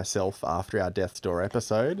doubting myself after our Death's Door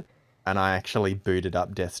episode, and I actually booted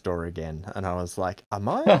up Death's Door again, and I was like, am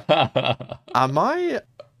I,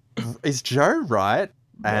 is Joe right?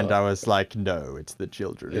 And No, I was like, no, it's the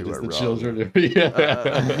children it who is are the wrong. children.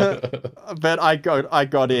 Yeah. But I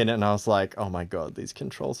got in and I was like, oh my god, these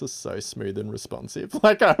controls are so smooth and responsive.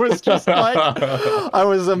 Like I was just like, I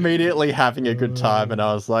was immediately having a good time, and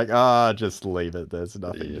I was like, ah, just leave it. There's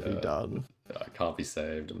nothing to be Yeah. done. I can't be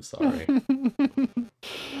saved. I'm sorry.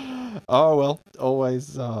 Oh well,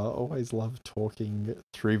 always love talking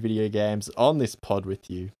through video games on this pod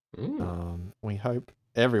with you. We hope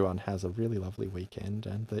everyone has a really lovely weekend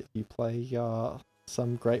and that you play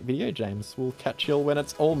some great video games. We'll catch you all when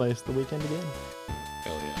it's almost the weekend again.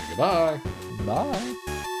 Hell yeah. Goodbye. Bye.